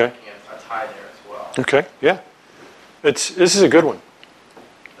 Yeah. Okay. And a tie there as well. Okay, yeah. This is a good one.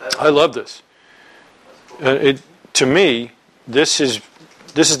 I love this. To me, this is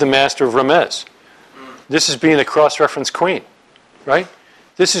the master of Remez. This is being the cross-reference queen, right?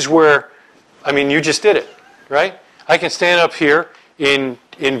 This is where, I mean, you just did it, right? I can stand up here in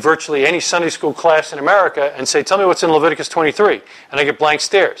virtually any Sunday school class in America and say, tell me what's in Leviticus 23, and I get blank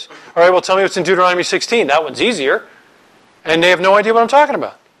stares. All right, well, tell me what's in Deuteronomy 16. That one's easier, and they have no idea what I'm talking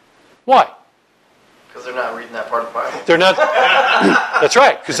about. Why? Because they're not reading that part of the Bible. They're not. That's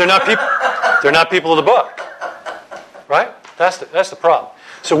right, because they're not people. They're not people of the book, right? That's the problem.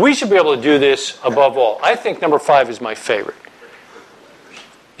 So we should be able to do this above all. I think number 5 is my favorite.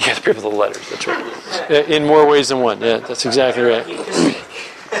 Yeah, the people of the letters. That's right. In more ways than one. Yeah, that's exactly right.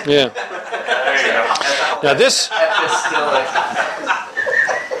 Yeah. Now this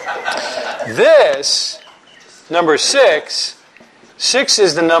number 6. 6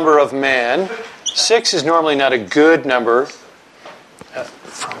 is the number of man. 6 is normally not a good number. I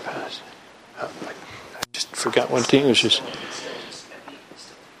just forgot what the English is.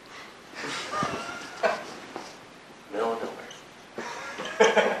 Middle of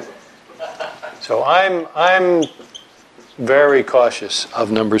nowhere. So I'm very cautious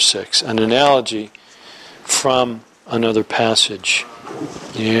of number 6, an analogy from another passage.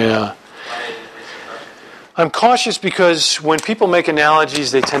 Yeah. I'm cautious because when people make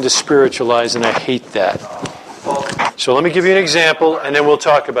analogies, they tend to spiritualize, and I hate that. So let me give you an example, and then we'll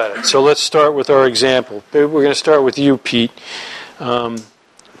talk about it. So let's start with our example. We're going to start with you, Pete.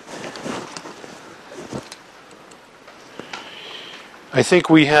 I think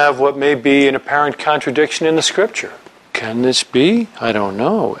we have what may be an apparent contradiction in the Scripture. Can this be? I don't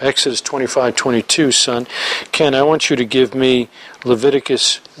know. Exodus 25:22, son. Ken, I want you to give me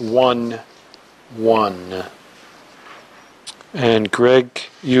Leviticus 1:1. And Greg,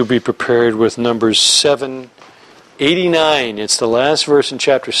 you be prepared with Numbers 7:89. It's the last verse in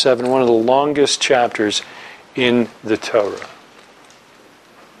chapter 7, one of the longest chapters in the Torah.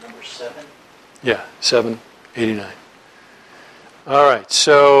 Number 7. Yeah, 7:89. All right,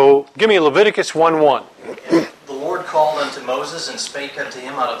 so give me Leviticus 1:1. The Lord called unto Moses and spake unto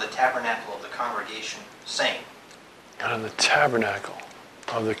him out of the tabernacle of the congregation, saying, Out of the tabernacle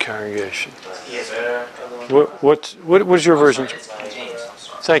of the congregation. Yes, What was your version? It's King James, I'm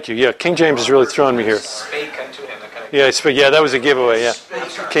sorry. Thank you. Yeah, King James is really throwing me here. Spake unto him. That kind of Yeah, that was a giveaway. Yeah.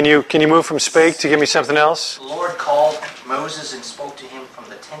 Can you move from spake to give me something else? The Lord called Moses and spoke to him from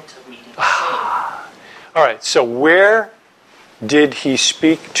the tent of meeting, saying, All right. So where did he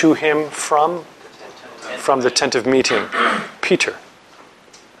speak to him from? From the tent of meeting. Peter.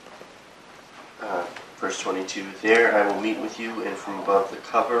 Verse 22, there I will meet with you, and from above the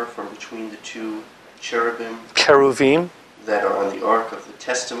cover, from between the 2 cherubim Keruvim. that are on the ark of the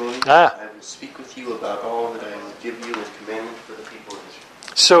testimony, Ah. I will speak with you about all that I will give you as commandment for the people of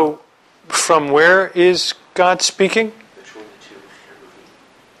Israel. So from where is God speaking? Between the 2 cherubim.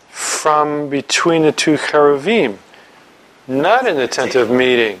 From between the 2 cheruvim. Not in the tent of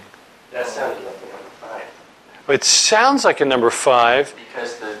meeting. That sounded like a number 5. It sounds like a number 5.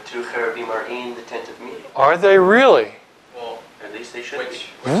 Because the 2 cherubim are in the tent of meeting. Are they really? well, At least they should which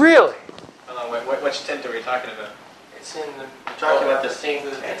be. Really? hold on, which tent are we talking about? It's in the, we're talking about the same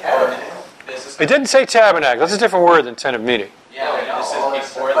Tabernacle. This is It didn't say tabernacle. That's a different word than tent of meeting. Yeah, I know. This is All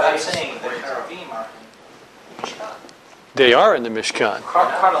before but I'm this. saying the cherubim are in Mishkan. They are in the Mishkan.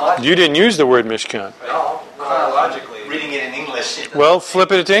 Chronologically. You didn't use the word Mishkan. chronologically. Reading it in English. Well,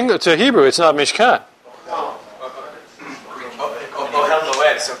 flip it to English, to Hebrew. It's not Mishkan.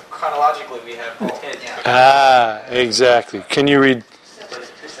 So chronologically, we have the tent. Ah, exactly. Can you read?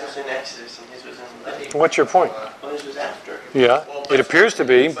 This was in Exodus and his was in Leviticus. What's your point? Well, this was after. Yeah, it appears to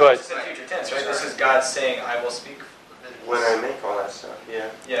be, but It's in future tense, right? This is God saying, "I will speak." When I make all that stuff, yeah.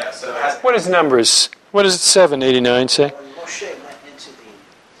 Yeah. So it has. what is Numbers? What does 7:89 say? When Moshe went into the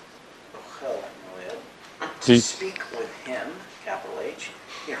Ochel Moed The- to speak with him, capital H,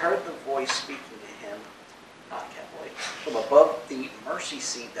 he heard the voice speaking to him, not capital H, from above the mercy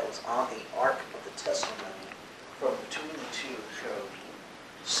seat that was on the ark of the testimony, from between the 2 cherubim.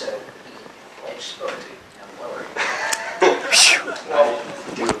 So he spoke to him lower.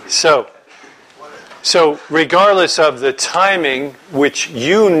 So, So regardless of the timing, which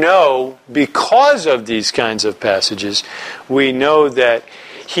you know because of these kinds of passages, we know that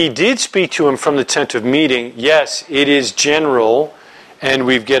he did speak to him from the tent of meeting. Yes, it is general, and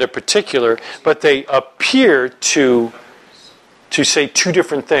we get a particular, but they appear to say two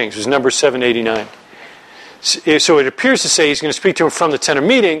different things. It was number 789. So it appears to say he's going to speak to him from the tent of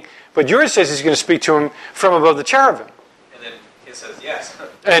meeting, but yours says he's going to speak to him from above the cherubim. And then his says yes.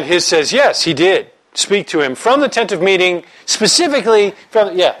 And his says yes, he did speak to him from the tent of meeting, specifically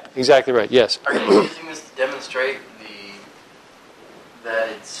from, yeah, exactly right, yes. Are you using this to demonstrate that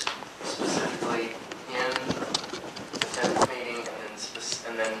it's specifically in the tent of meeting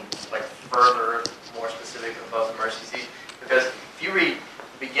and then like further, more specific above the mercy seat? Because if you read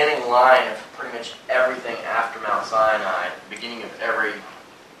the beginning line of pretty much everything after Mount Sinai, the beginning of every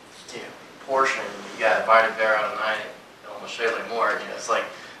portion, you got Vaydaber Adonai El Moshe Lemor, it's like,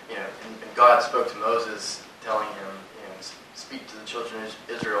 and God spoke to Moses, telling him, speak to the children of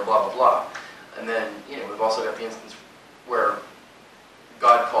Israel, blah, blah, blah. And then, we've also got the instance where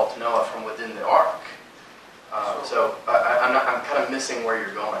God called to Noah from within the ark. So I'm kind of missing where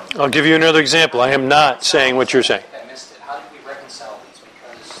you're going. I'll give you another example. I am not saying what you're saying. I missed it. How did we reconcile these?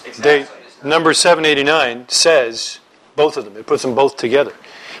 Because Number 789 says both of them. It puts them both together.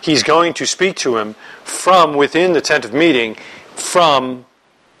 He's going to speak to him from within the tent of meeting, from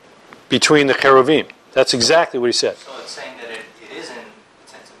between the cheruvim. That's exactly what he said. So it's saying that it is in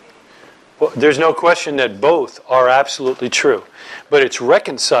the tent of meeting. Well, there's no question that both are absolutely true. But it's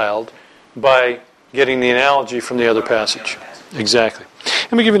reconciled by getting the analogy from the other passage. Exactly.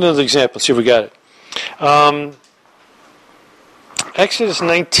 Let me give you another example, see if we got it. Exodus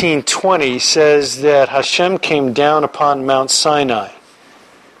 19:20 says that Hashem came down upon Mount Sinai.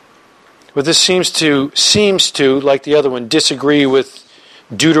 But this seems to, like the other one, disagree with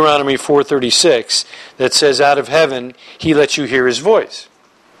Deuteronomy 4:36 that says, out of heaven he lets you hear his voice.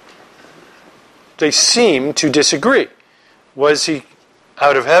 They seem to disagree. Was he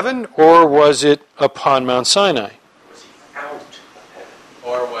out of heaven, or was it upon Mount Sinai? Was he out of heaven?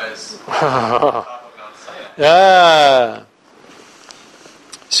 Or was on top of Mount Sinai? Ah.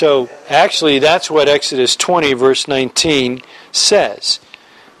 So, actually, that's what Exodus 20, verse 19 says.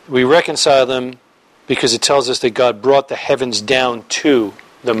 We reconcile them because it tells us that God brought the heavens down to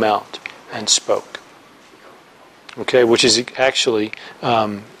the mount and spoke. Okay, which is actually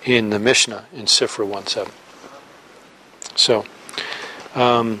in the Mishnah in Sifra 1:7. So,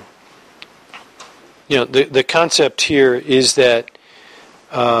 the concept here is that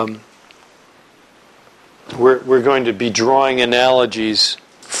we're going to be drawing analogies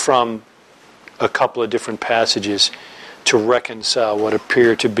from a couple of different passages to reconcile what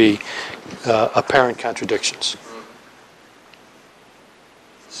appear to be apparent contradictions.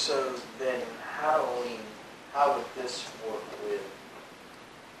 So then, how would this work with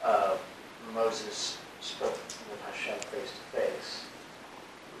Moses spoke with Hashem face to face,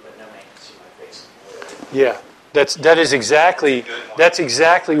 but no man can see my face and live? Yeah, that's exactly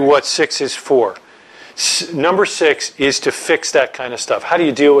what 6 is for. Number 6 is to fix that kind of stuff. How do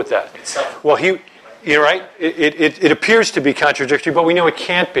you deal with that? Well, you're right. It appears to be contradictory, but we know it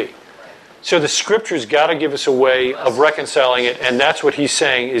can't be. So the Scripture's got to give us a way of reconciling it, and that's what he's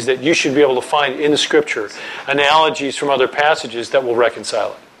saying, is that you should be able to find in the Scripture analogies from other passages that will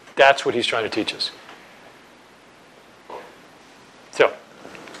reconcile it. That's what he's trying to teach us. So.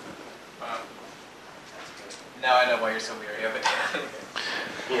 Now I know why you're so weary of it.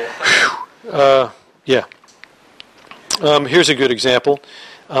 Yeah. Here's a good example.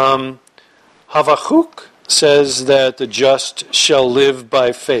 Habakkuk says that the just shall live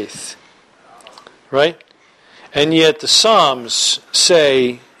by faith. Right? And yet the Psalms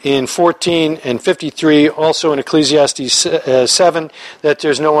say in 14 and 53, also in Ecclesiastes 7, that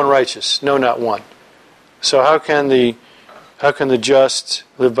there's no one righteous, no, not one. So how can the just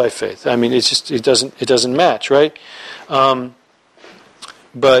live by faith? I mean, it doesn't match, right?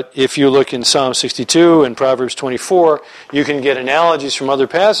 But if you look in Psalm 62 and Proverbs 24, you can get analogies from other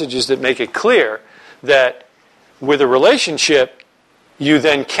passages that make it clear that with a relationship, you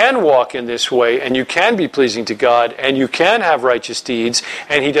then can walk in this way, and you can be pleasing to God, and you can have righteous deeds,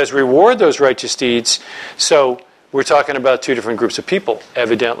 and he does reward those righteous deeds. So we're talking about two different groups of people,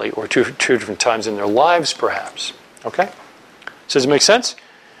 evidently, or two different times in their lives, perhaps. Okay? So does it make sense?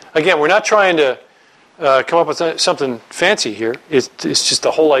 Again, we're not trying to come up with something fancy here. It's just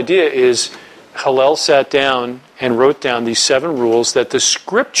the whole idea is Hillel sat down and wrote down these 7 rules that the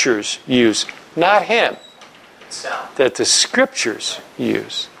Scriptures use, not him. That the Scriptures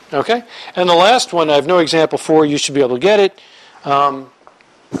use. Okay? And the last one, I have no example for. You should be able to get it.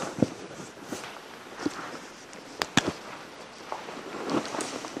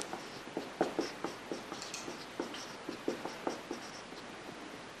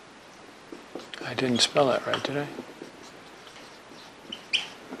 I didn't spell that right, did I?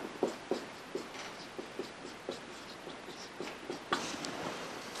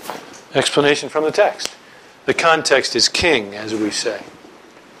 Explanation from the text. The context is king, as we say.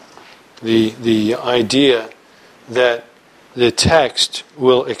 The idea that the text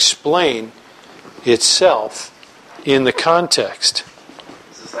will explain itself in the context.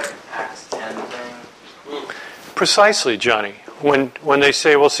 Is this like an Acts 10 thing? Precisely, Johnny. When they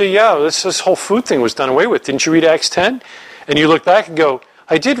say, well, see, yeah, this whole food thing was done away with. Didn't you read Acts 10? And you look back and go,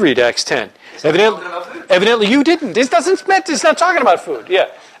 I did read Acts 10. Evidently you didn't. It's not talking about food. Yeah.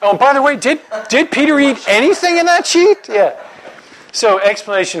 Oh, and by the way, did Peter eat anything in that sheet? Yeah. So,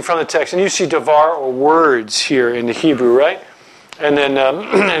 explanation from the text. And you see davar, or words, here in the Hebrew, right? And then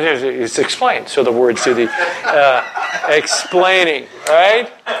it's explained. So the words do the explaining,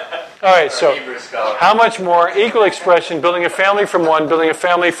 right? All right, so how much more? Equal expression, building a family from one, building a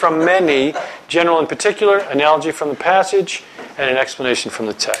family from many, general and particular, analogy from the passage, and an explanation from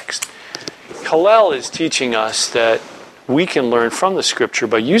the text. Hillel is teaching us that we can learn from the Scripture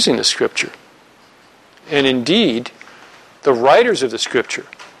by using the Scripture. And indeed, the writers of the Scripture,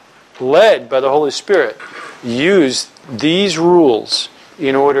 led by the Holy Spirit, used these rules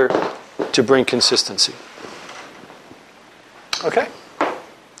in order to bring consistency. Okay?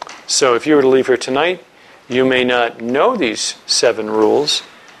 So if you were to leave here tonight, you may not know these 7 rules,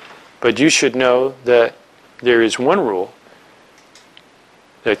 but you should know that there is one rule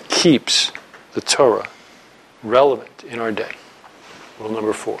that keeps the Torah relevant in our day. Rule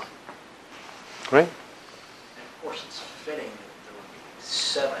number 4. Right? And of course, it's fitting that there would be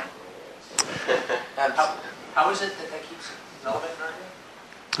 7 rules. And how is it that keeps it relevant in our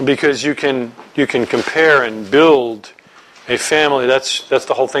day? Because you can compare and build a family. That's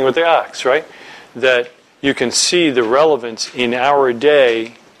the whole thing with the ox, right? That you can see the relevance in our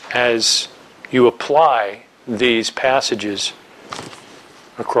day as you apply these passages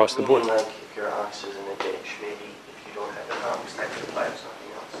across the board. Like if your ox is in a ditch, maybe if you don't have an ox, that could apply to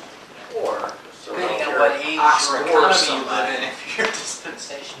something else. Or Depending on what age or economy you live in, if you're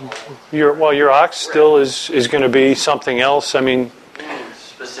dispensational. Your ox still is going to be something else. I mean,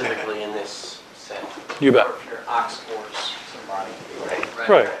 specifically in this set. You bet. Or if your ox wars somebody,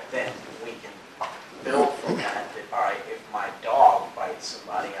 Right. then we can build from that. All right, if my dog bites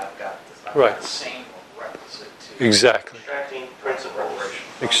somebody, I've got the same requisite to Exactly. Extracting principles.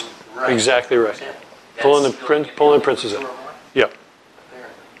 Exactly right. Pulling the princes out. Yep.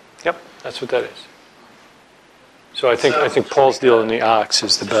 Yep. That's what that is. So I think Paul's deal in the ox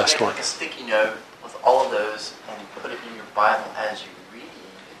is the best Make one. like a sticky note with all of those and put it in your Bible as you read,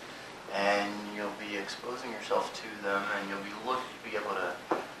 and you'll be exposing yourself to them, and you'll be able to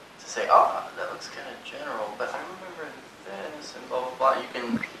say, that looks kind of general, but I remember this and blah blah blah. You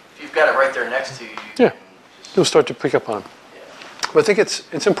can, if you've got it right there next to you, Yeah. You'll start to pick up on them. But I think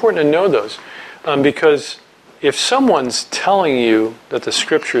it's important to know those because if someone's telling you that the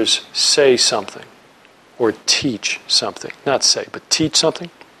Scriptures say something or teach something, not say, but teach something,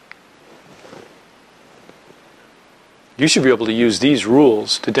 you should be able to use these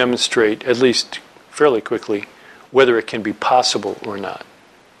rules to demonstrate, at least fairly quickly, whether it can be possible or not.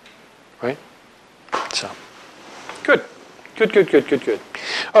 Right? So, good.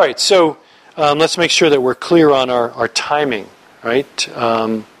 All right, so let's make sure that we're clear on our timing. Right?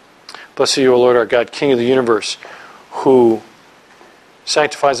 Blessed are you, O Lord, our God, King of the universe, who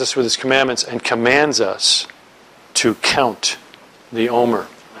sanctifies us with His commandments and commands us to count the Omer.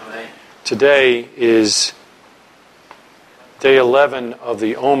 Today is day 11 of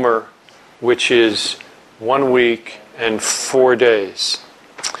the Omer, which is 1 week and 4 days.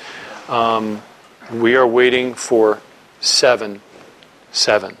 We are waiting for 7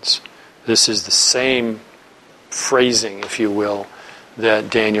 sevens. This is the same phrasing, if you will, that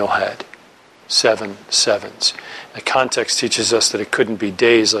Daniel had. 7 sevens. The context teaches us that it couldn't be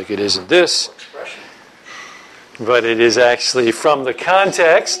days like it is in this, but it is actually from the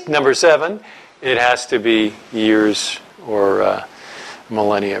context, number 7, it has to be years or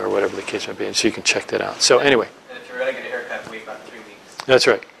millennia or whatever the case might be, and so you can check that out. So anyway. And if you're going to get a haircut, wait about 3 weeks.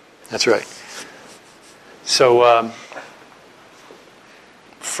 That's right. So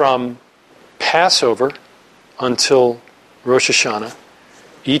from Passover until Rosh Hashanah,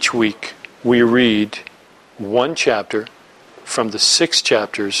 each week we read 1 chapter from the 6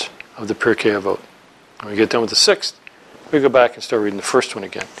 chapters of the Pirkei Avot. When we get done with the 6th, we go back and start reading the first one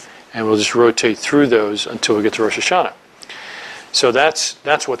again. And we'll just rotate through those until we get to Rosh Hashanah. So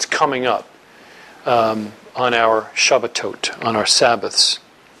that's what's coming up on our Shabbatot, on our Sabbaths.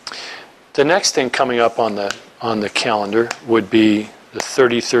 The next thing coming up on the calendar would be the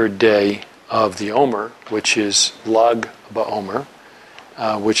 33rd day of the Omer, which is Lag BaOmer,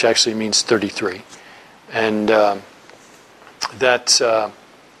 which actually means 33. And that's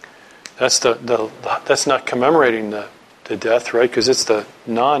not commemorating the death, right? Because it's the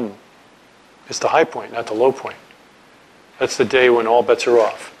high point, not the low point. That's the day when all bets are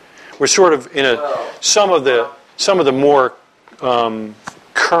off. We're sort of in some of the more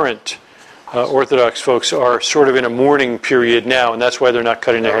current Orthodox folks are sort of in a mourning period now, and that's why they're not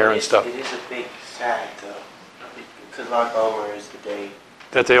cutting their hair and stuff. It is a big sad, though, because Lag BaOmer is the day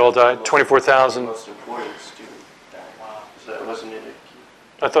That they all died? 24,000? the most important student died. Wow. So that wasn't it.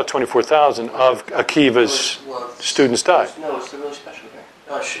 I thought 24,000 of Akiva's students died. No, it's the really special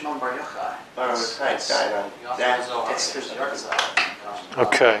guy. Shimon Bar Yochai. Bar Yochai died on that. It's his yahrzeit.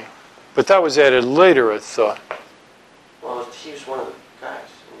 Okay. But that was added later, I thought. Well, he was one of the guys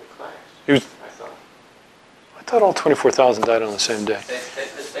in the class. He was, I thought. I thought all 24,000 died on the same day. They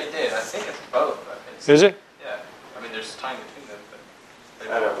did. I think it's both. Is it? Yeah. I mean, there's time between them, but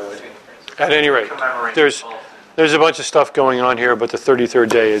I don't know. between the parents. At any rate, there's a bunch of stuff going on here, but the 33rd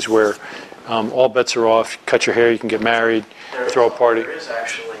day is where all bets are off. You cut your hair, you can get married, throw a party. There is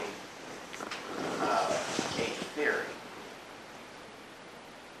actually a theory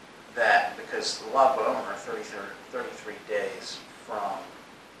that because the Lag BaOmer are 33 days from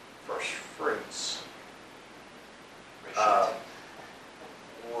first fruits,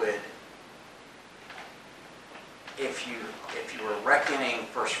 would, if you were reckoning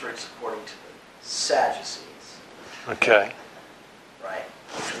first fruits according to the Sadducees, Okay, right,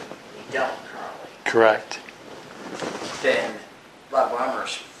 which we don't currently, correct. then Lag BaOmer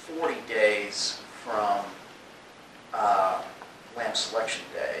is 40 days from Lamb Selection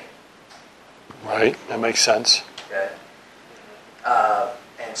Day. Right, that makes sense. Okay.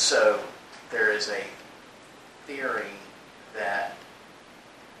 And so there is a theory that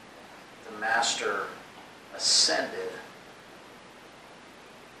the Master ascended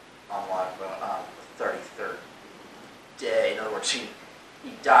on the 33rd day. In other words, he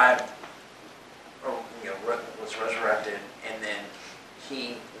died, or was resurrected, and then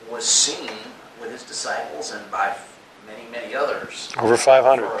he was seen with his disciples and by many, many others Over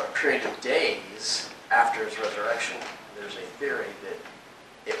 500. for a period of days after his resurrection. There's a theory that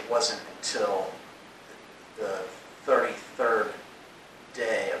it wasn't until the 33rd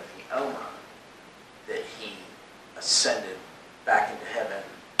day of the Omer that he ascended back into heaven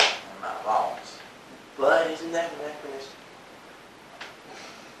on Mount of Olives. But isn't that anachronistic?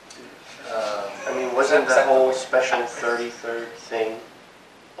 I mean, Is wasn't that the whole special 33rd thing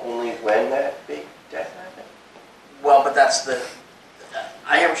only when that big death happened? Well, but that's the...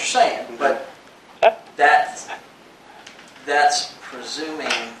 I hear what you're saying, but that's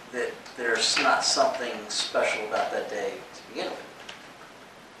presuming that there's not something special about that day to begin with.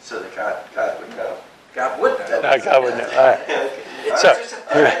 So that God would know. God would know. God would know. All right. It's So, just a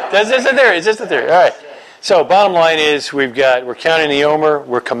theory. that's just a theory. It's just a theory. All right. So, bottom line is we're counting the Omer.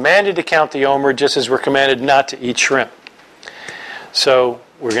 We're commanded to count the Omer just as we're commanded not to eat shrimp. So,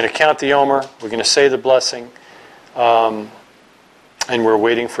 we're going to count the Omer. We're going to say the blessing. And we're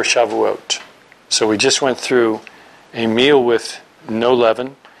waiting for Shavuot. So, we just went through a meal with no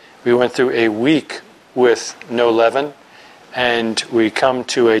leaven. We went through a week with no leaven. And we come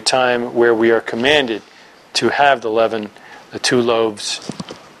to a time where we are commanded to have the leaven, the 2 loaves.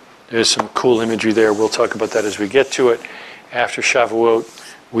 There's some cool imagery there. We'll talk about that as we get to it. After Shavuot,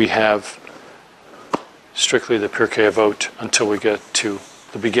 we have strictly the Pirkei Avot until we get to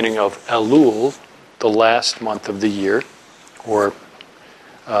the beginning of Elul, the last month of the year, or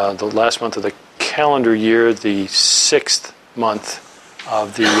the last month of the calendar year, the 6th month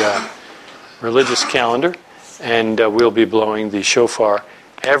of the religious calendar. And we'll be blowing the shofar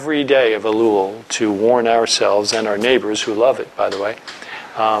every day of Elul to warn ourselves and our neighbors, who love it, by the way,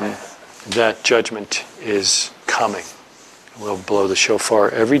 that judgment is coming. We'll blow the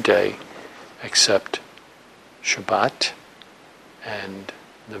shofar every day except Shabbat and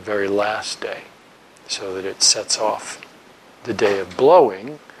the very last day, so that it sets off the day of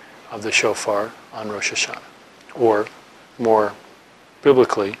blowing of the shofar on Rosh Hashanah, or more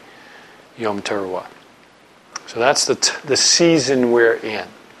biblically, Yom Teruah. So that's the season we're in,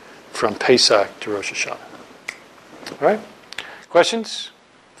 from Pesach to Rosh Hashanah. All right? Questions?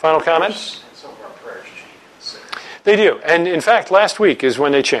 Final comments? Some of our prayers change. They do. And in fact, last week is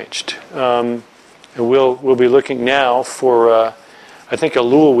when they changed. And we'll be looking now for, I think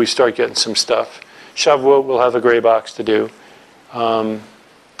Elul we start getting some stuff. Shavuot we'll have a gray box to do.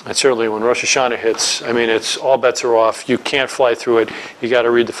 And certainly when Rosh Hashanah hits, I mean, it's all bets are off. You can't fly through it. You got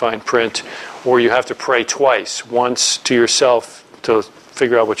to read the fine print. Or you have to pray twice. Once to yourself to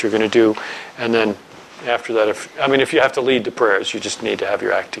figure out what you're going to do, and then after that, if you have to lead the prayers, you just need to have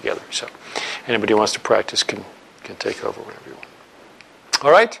your act together. So anybody who wants to practice can take over whenever you want.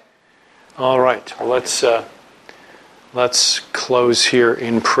 All right? All right. Well, let's close here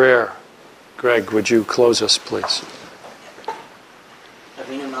in prayer. Greg, would you close us, please?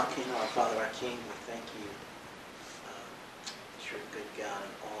 Avinu Malkeinu, our Father, our King, we thank you that you're a good God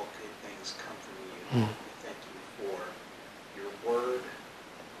and all good things come from you. We thank you for your word.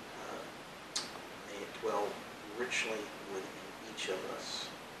 May it dwell richly within each of us,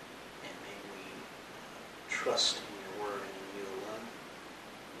 and may we trust in your word and in you alone.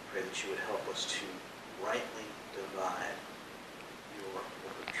 We pray that you would help us to rightly divide your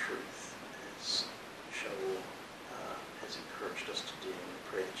word of truth, as Shaul has encouraged us to do. And we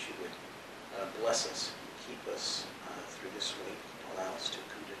pray that you would bless us and keep us through this week and allow us to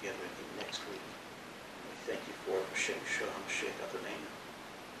come together again next week. And we thank you for Hashem Shalom Mashiach Adonai.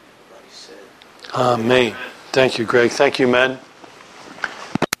 Everybody said, Amen. Thank you, Greg. Thank you, men.